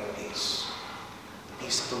into the way of peace. The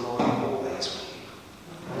peace of the Lord always with you.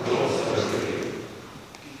 And also with you.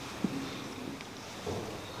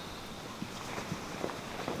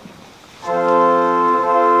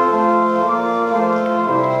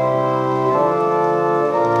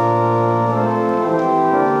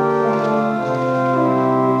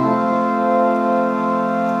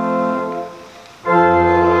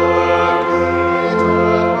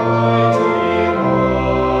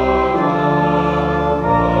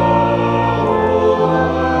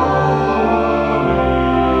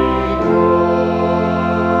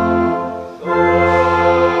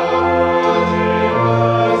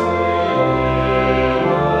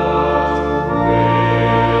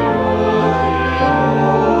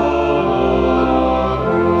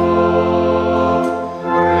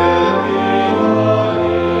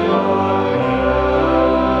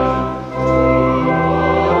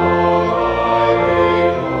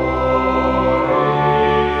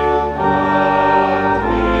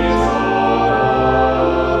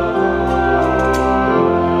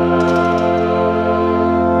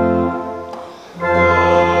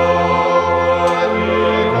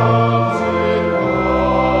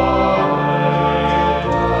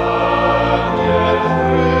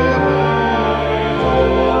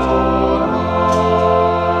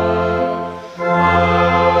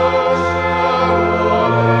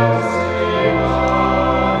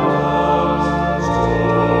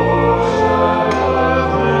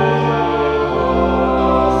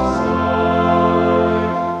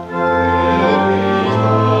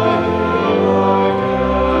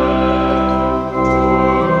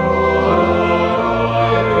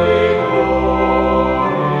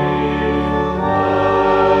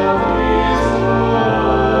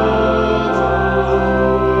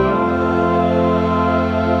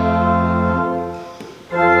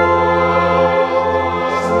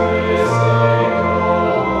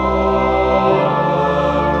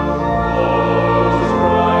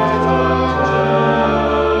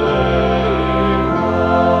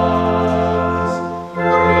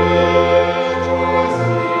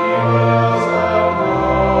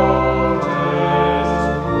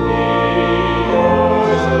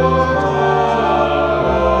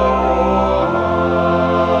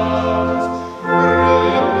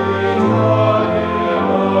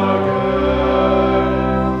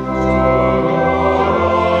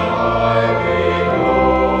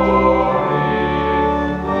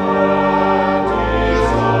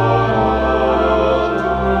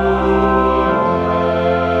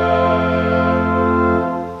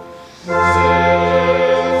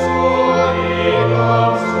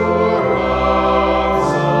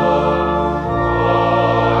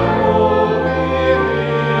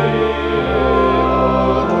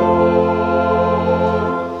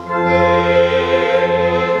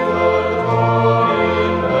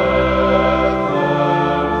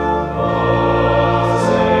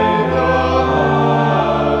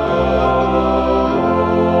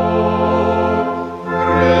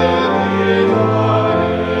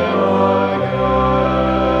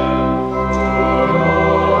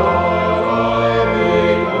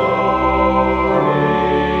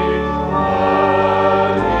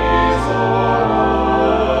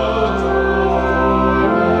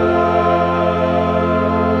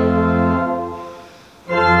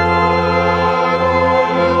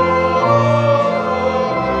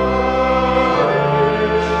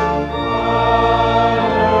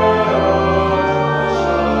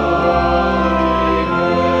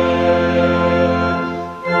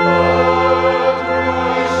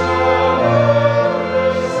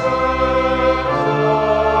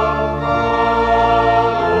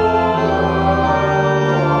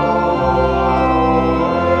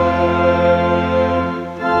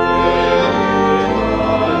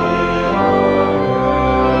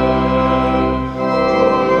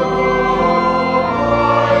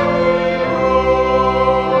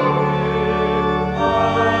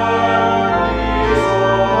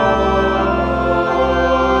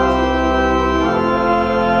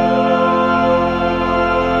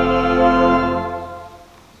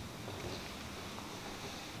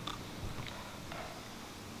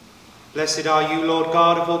 Blessed are you, Lord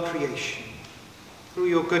God of all creation. Through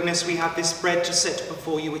your goodness we have this bread to set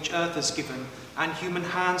before you which earth has given and human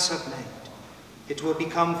hands have made. It will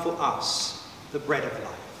become for us the bread of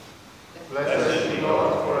life. Blessed be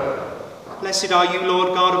God forever. Blessed are you,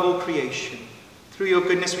 Lord God of all creation. Through your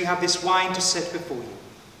goodness we have this wine to set before you.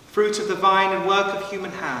 Fruit of the vine and work of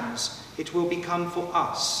human hands, it will become for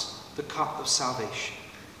us the cup of salvation.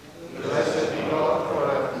 Blessed be God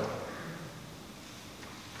forever.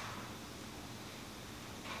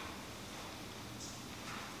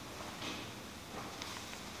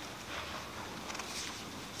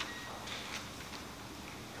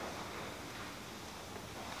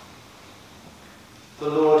 The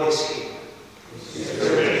Lord is here.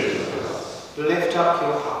 Lift up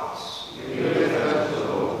your hearts.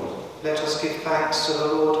 Let us give thanks to the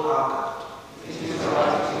Lord our God. It is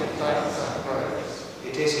right to give thanks and praise.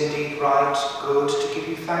 It is indeed right, good, to give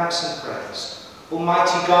you thanks and praise,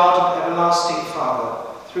 Almighty God and everlasting Father,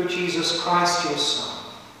 through Jesus Christ your Son.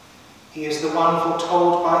 He is the one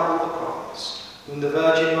foretold by all the prophets, whom the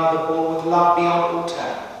Virgin Mother bore with love beyond all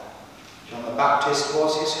telling. John the Baptist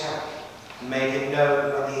was his herald, and made him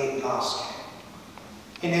known when he at last came.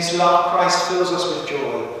 In his love, Christ fills us with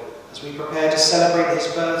joy as we prepare to celebrate his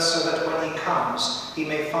birth, so that when he comes, he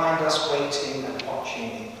may find us waiting and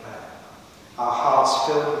watching in prayer, our hearts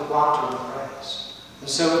filled with wonder and praise. And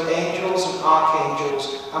so with angels and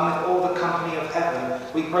archangels, and with all the company of heaven,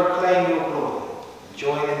 we proclaim your glory, and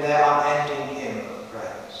join in their unending hymn of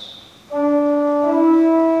praise.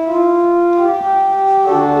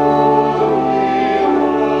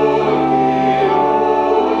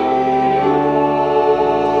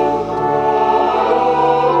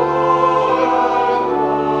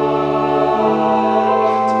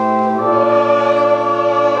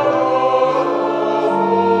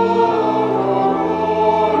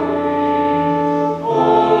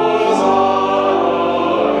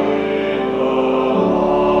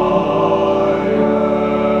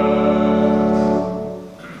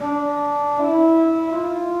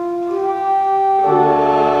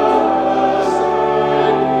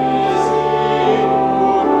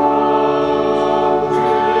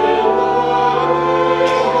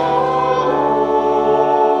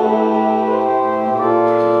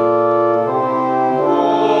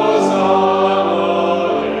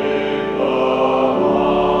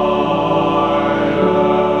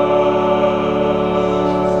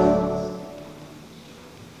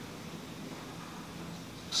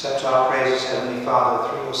 Accept our praises, Heavenly Father,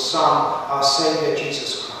 through your Son, our Saviour,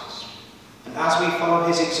 Jesus Christ. And as we follow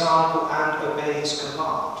his example and obey his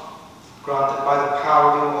command, grant that by the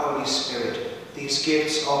power of your Holy Spirit, these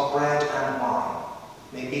gifts of bread and wine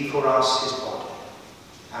may be for us his body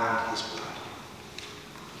and his blood.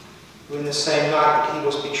 Who in the same night that he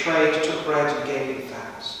was betrayed took bread and gave him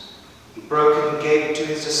thanks. He broke it and gave it to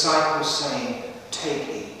his disciples, saying, "Take,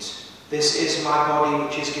 eat. This is my body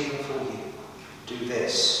which is given for you. Do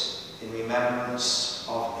this in remembrance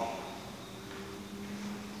of me."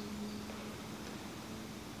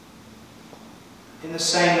 In the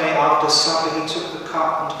same way, after supper, he took the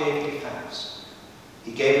cup and gave you thanks.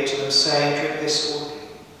 He gave it to them, saying, "Drink this all of you.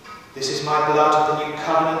 This is my blood of the new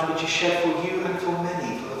covenant, which is shed for you and for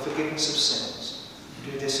many for the forgiveness of sins.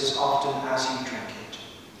 Do this as often as you drink it,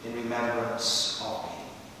 in remembrance of me."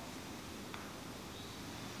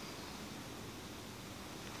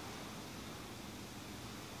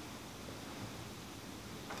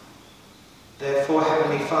 Therefore,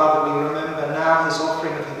 Heavenly Father, we remember now his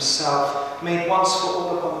offering of himself, made once for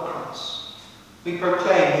all upon the cross. We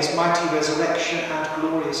proclaim his mighty resurrection and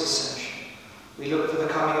glorious ascension. We look for the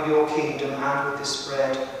coming of your kingdom, and with this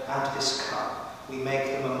bread and this cup, we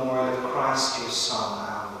make the memorial of Christ, your Son,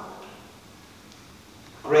 our Lord.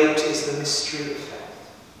 Great is the mystery of faith.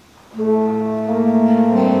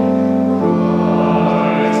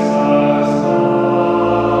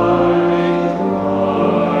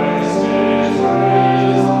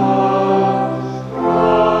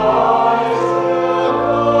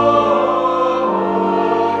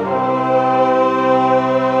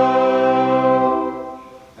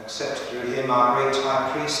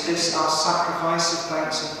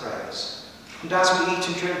 And as we eat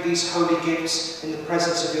and drink these holy gifts in the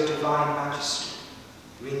presence of your divine majesty,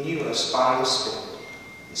 renew us by your Spirit,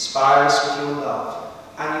 inspire us with your love,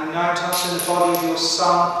 and unite us in the body of your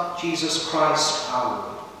Son, Jesus Christ our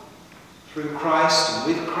Lord. Through Christ, and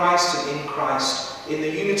with Christ, and in Christ, in the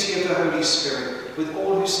unity of the Holy Spirit, with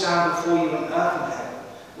all who stand before you in earth and heaven,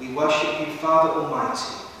 we worship you, Father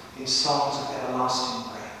Almighty, in songs of everlasting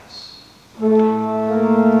praise.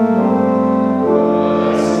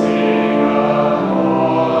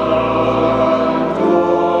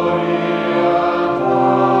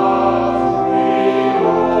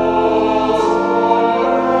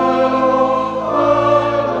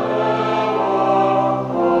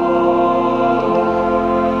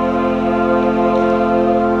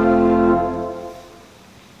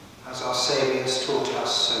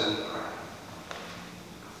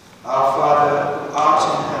 Our Father, who art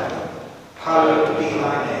in heaven, hallowed be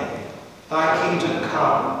thy name. Thy kingdom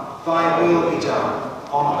come, thy will be done,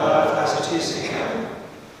 on earth as it is in heaven.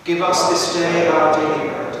 Give us this day our daily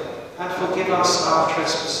bread, and forgive us our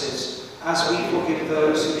trespasses, as we forgive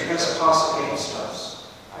those who trespass against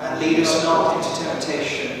us. And lead us not into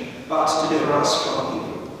temptation, but deliver us from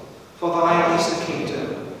evil. For thine is the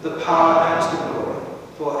kingdom, the power and the glory,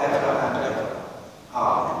 forever and ever.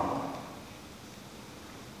 Amen.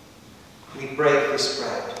 We break this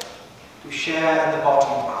bread to share in the body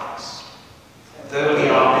of Christ. Though we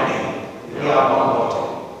are many, we are one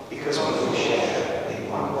body, because we all share in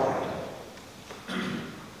one bread.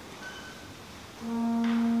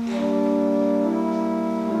 Oh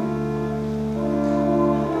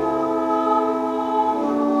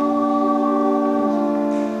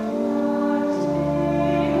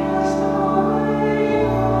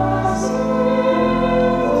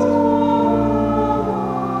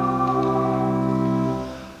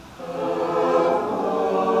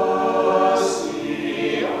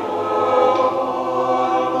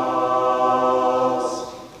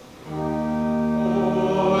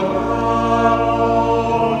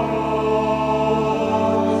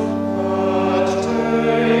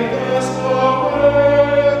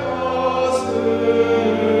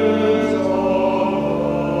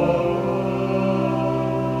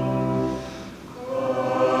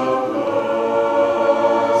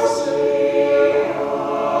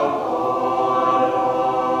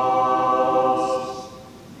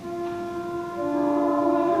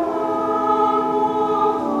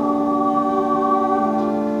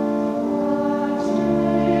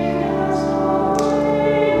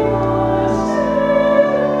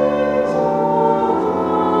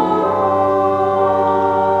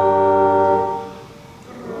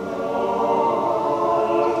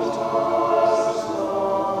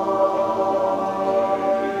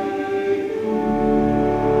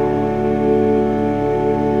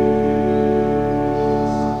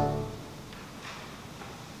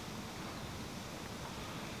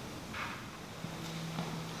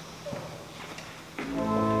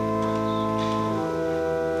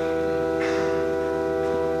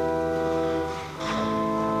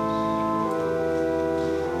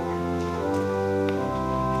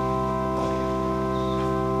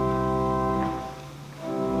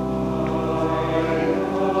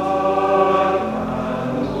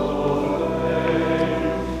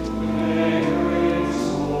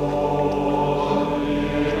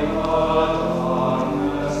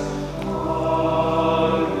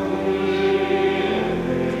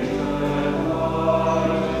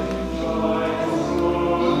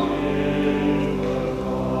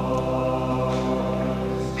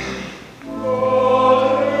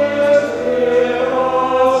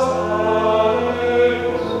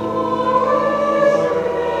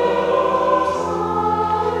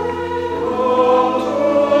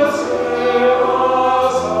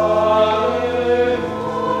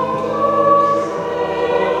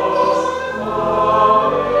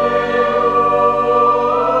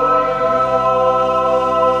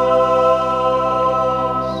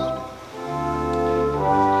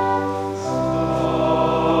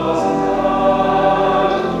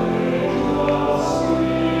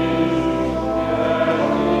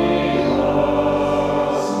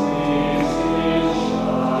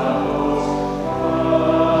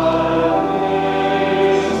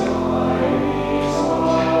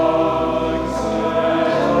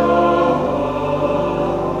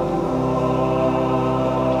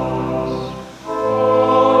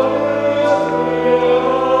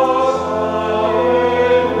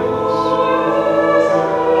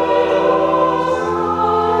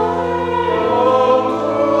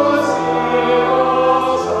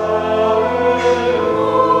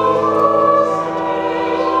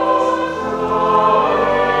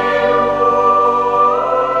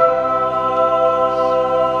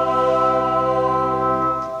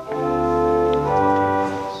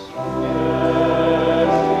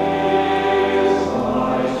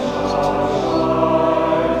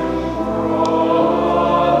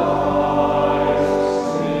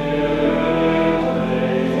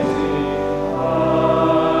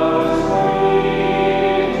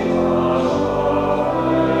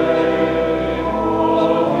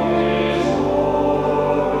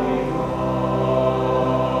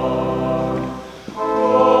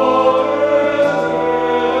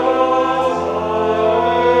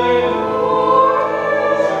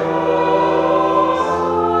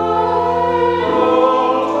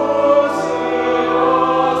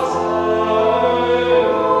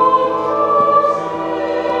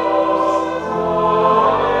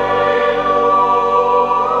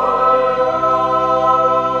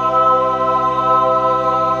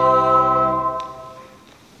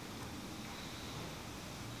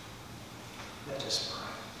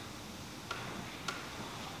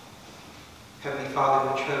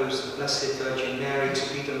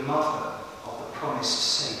promised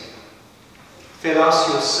Saviour. Fill us,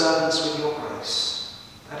 your servants, with your grace,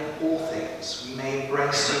 that in all things we may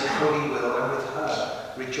embrace your holy will, and with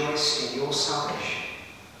her rejoice in your salvation.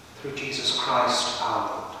 Through Jesus Christ our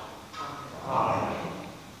Lord. Amen.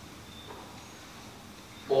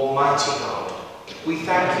 Almighty God, we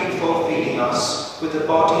thank you for feeding us with the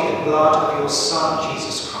body and blood of your Son,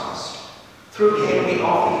 Jesus Christ. Through him we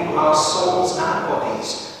offer you our souls and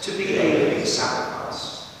bodies to be a living sacrifice.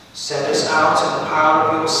 Send us out in the power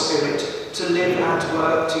of your Spirit to live and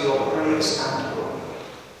work to your praise and glory.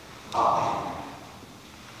 Amen.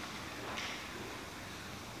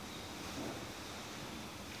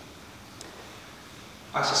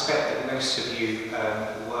 I suspect that most of you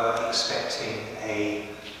were expecting a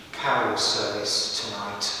carol service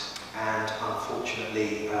tonight, and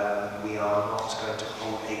unfortunately we are not going to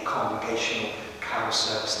hold a congregational carol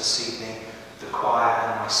service this evening. The choir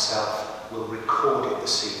and myself will record it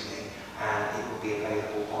this evening, and it will be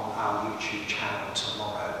available on our YouTube channel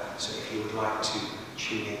tomorrow. So if you would like to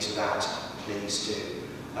tune into that, please do.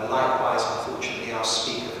 Likewise, unfortunately, our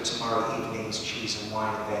speaker for tomorrow evening's cheese and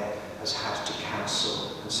wine event has had to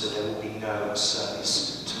cancel, and so there will be no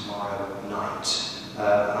service tomorrow night.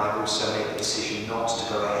 And I've also made the decision not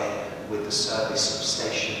to go ahead with the service of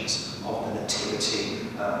Stations of the Nativity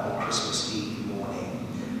on Christmas Eve morning.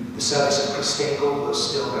 The service of Christingle will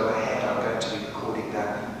still go ahead. I'm going to be recording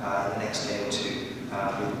that in the next day or two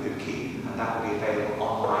with Buki, and that will be available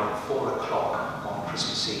online at 4 o'clock on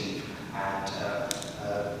Christmas Eve. And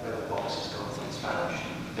where the boxes gone from its vanished.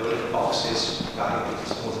 There were little boxes,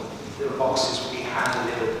 little boxes will be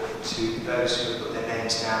hand-delivered to those who have put their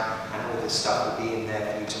names down, and all this stuff will be in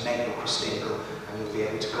there for you to make your Christingle, and you'll be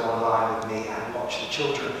able to go online with me and watch the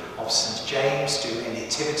children of St James do a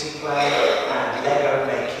nativity play, and Lego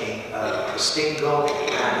making Christingle,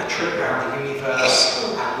 and a trip around the universe,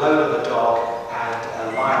 and Lola the dog,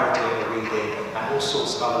 and Lyra doing a reading, and all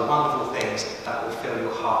sorts of other wonderful things that will fill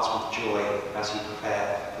your hearts with joy as you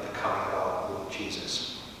prepare for the coming of our Lord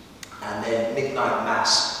Jesus. And then midnight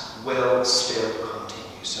mass will still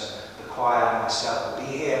continue. So the choir and myself will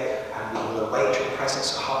be here, and we will await your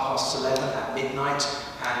presence at 11:30 at midnight,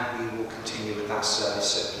 and we will continue with that service.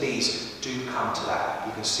 So please do come to that.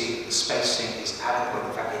 You can see that the spacing is adequate.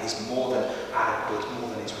 In fact, it is more than adequate, more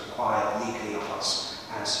than is required legally of us,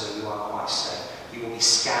 and so you are quite safe. You will be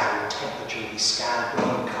scanned, your temperature will be scanned when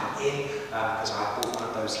you come in, because I bought one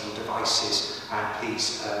of those little devices, and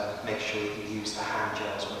please make sure that you use the hand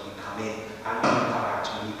gels when you come in and when you come out.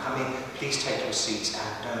 And when you come in, please take your seats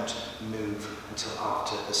and don't move until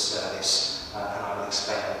after the service, and I will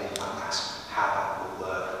explain a bit about Mass how that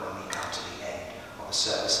will work when we come to the end of the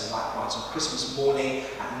service. And likewise on Christmas morning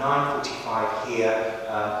at 9:45 here,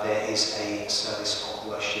 there is a service of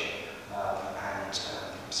worship,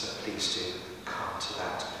 so please do come to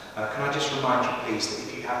that. Can I just remind you, please, that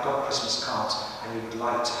if you have got Christmas cards and you would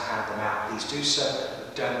like to hand them out, please do so,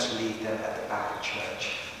 but don't leave them at the back of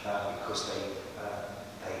church because they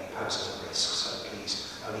pose as a risk. So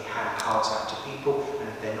please only hand cards out to people, and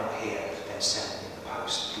if they're not here, then send them in the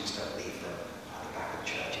post. Please don't leave them at the back of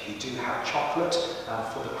church. If you do have chocolate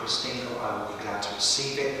for the Christingle, I will be glad to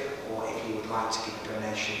receive it, or if you would like to give a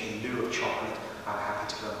donation in lieu of chocolate, I'm happy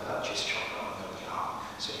to go and purchase chocolate on your behalf.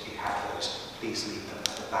 So if you have those, please leave them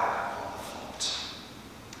at the back on the font.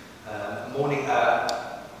 Morning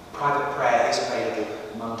private prayer is available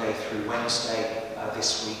Monday through Wednesday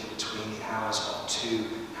this week between the hours of 2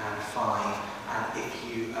 and 5. And if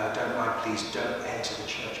you don't mind, please don't enter the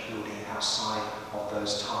church building outside of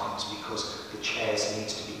those times, because the chairs need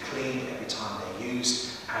to be cleaned every time they're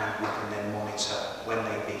used, and we can then monitor when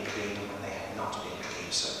they've been cleaned and when they have not been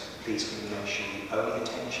cleaned. So please can you make sure you only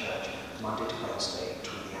attend church Monday to Wednesday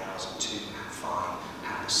between the hours of 2 and 5,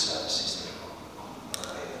 and the services that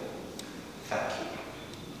are available. Thank you.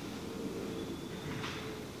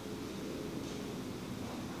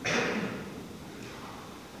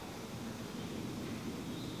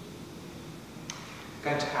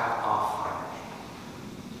 Going to have our final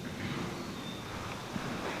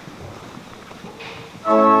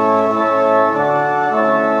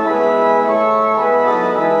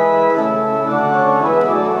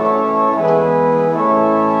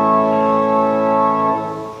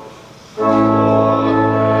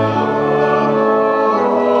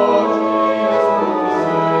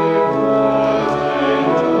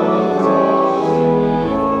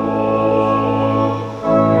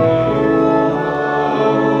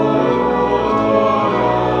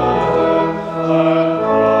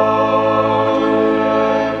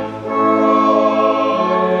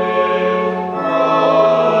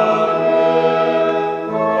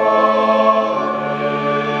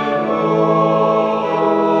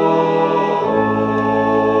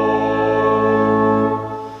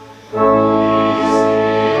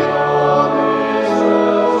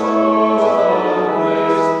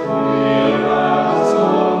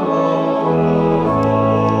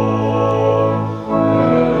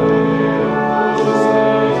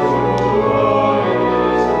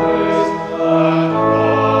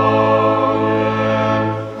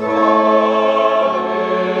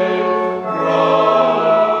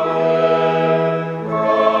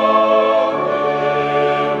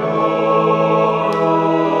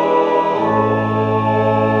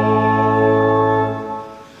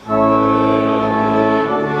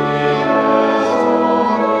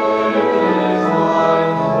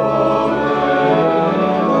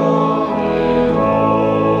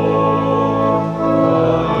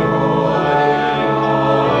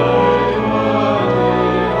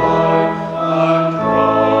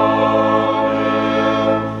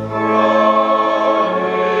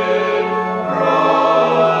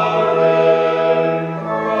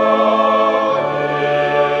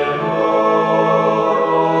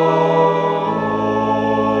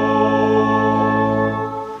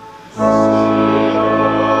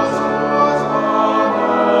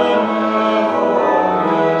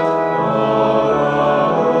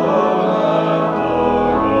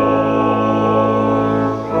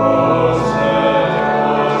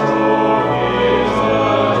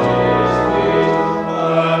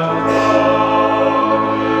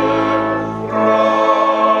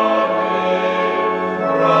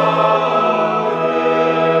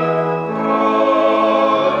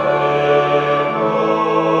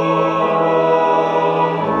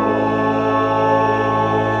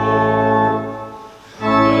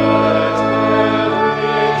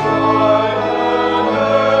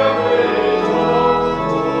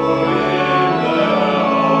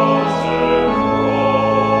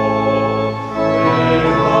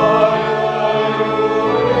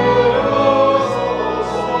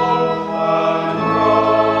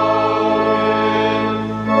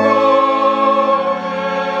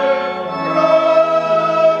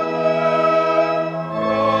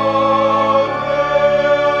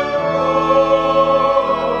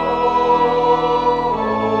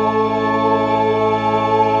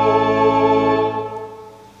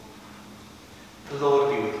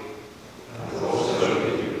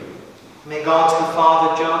May God the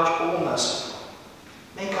Father judge all merciful,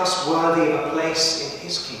 make us worthy of a place in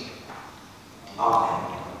his kingdom.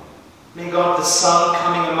 Amen. May God the Son,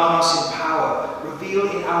 coming among us in power, reveal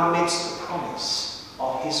in our midst the promise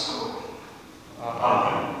of his glory.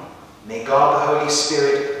 Amen. May God the Holy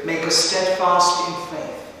Spirit make us steadfast in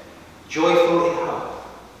faith, joyful in hope,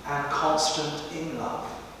 and constant in love.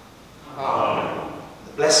 Amen.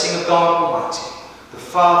 The blessing of God Almighty, the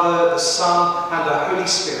Father, the Son, and the Holy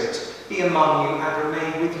Spirit be among you and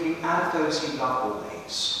remain with you and those you love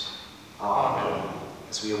always. Amen.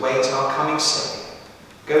 As we await our coming Saviour,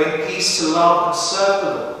 go in peace to love and serve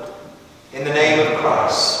the Lord. In the name of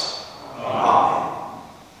Christ. Amen.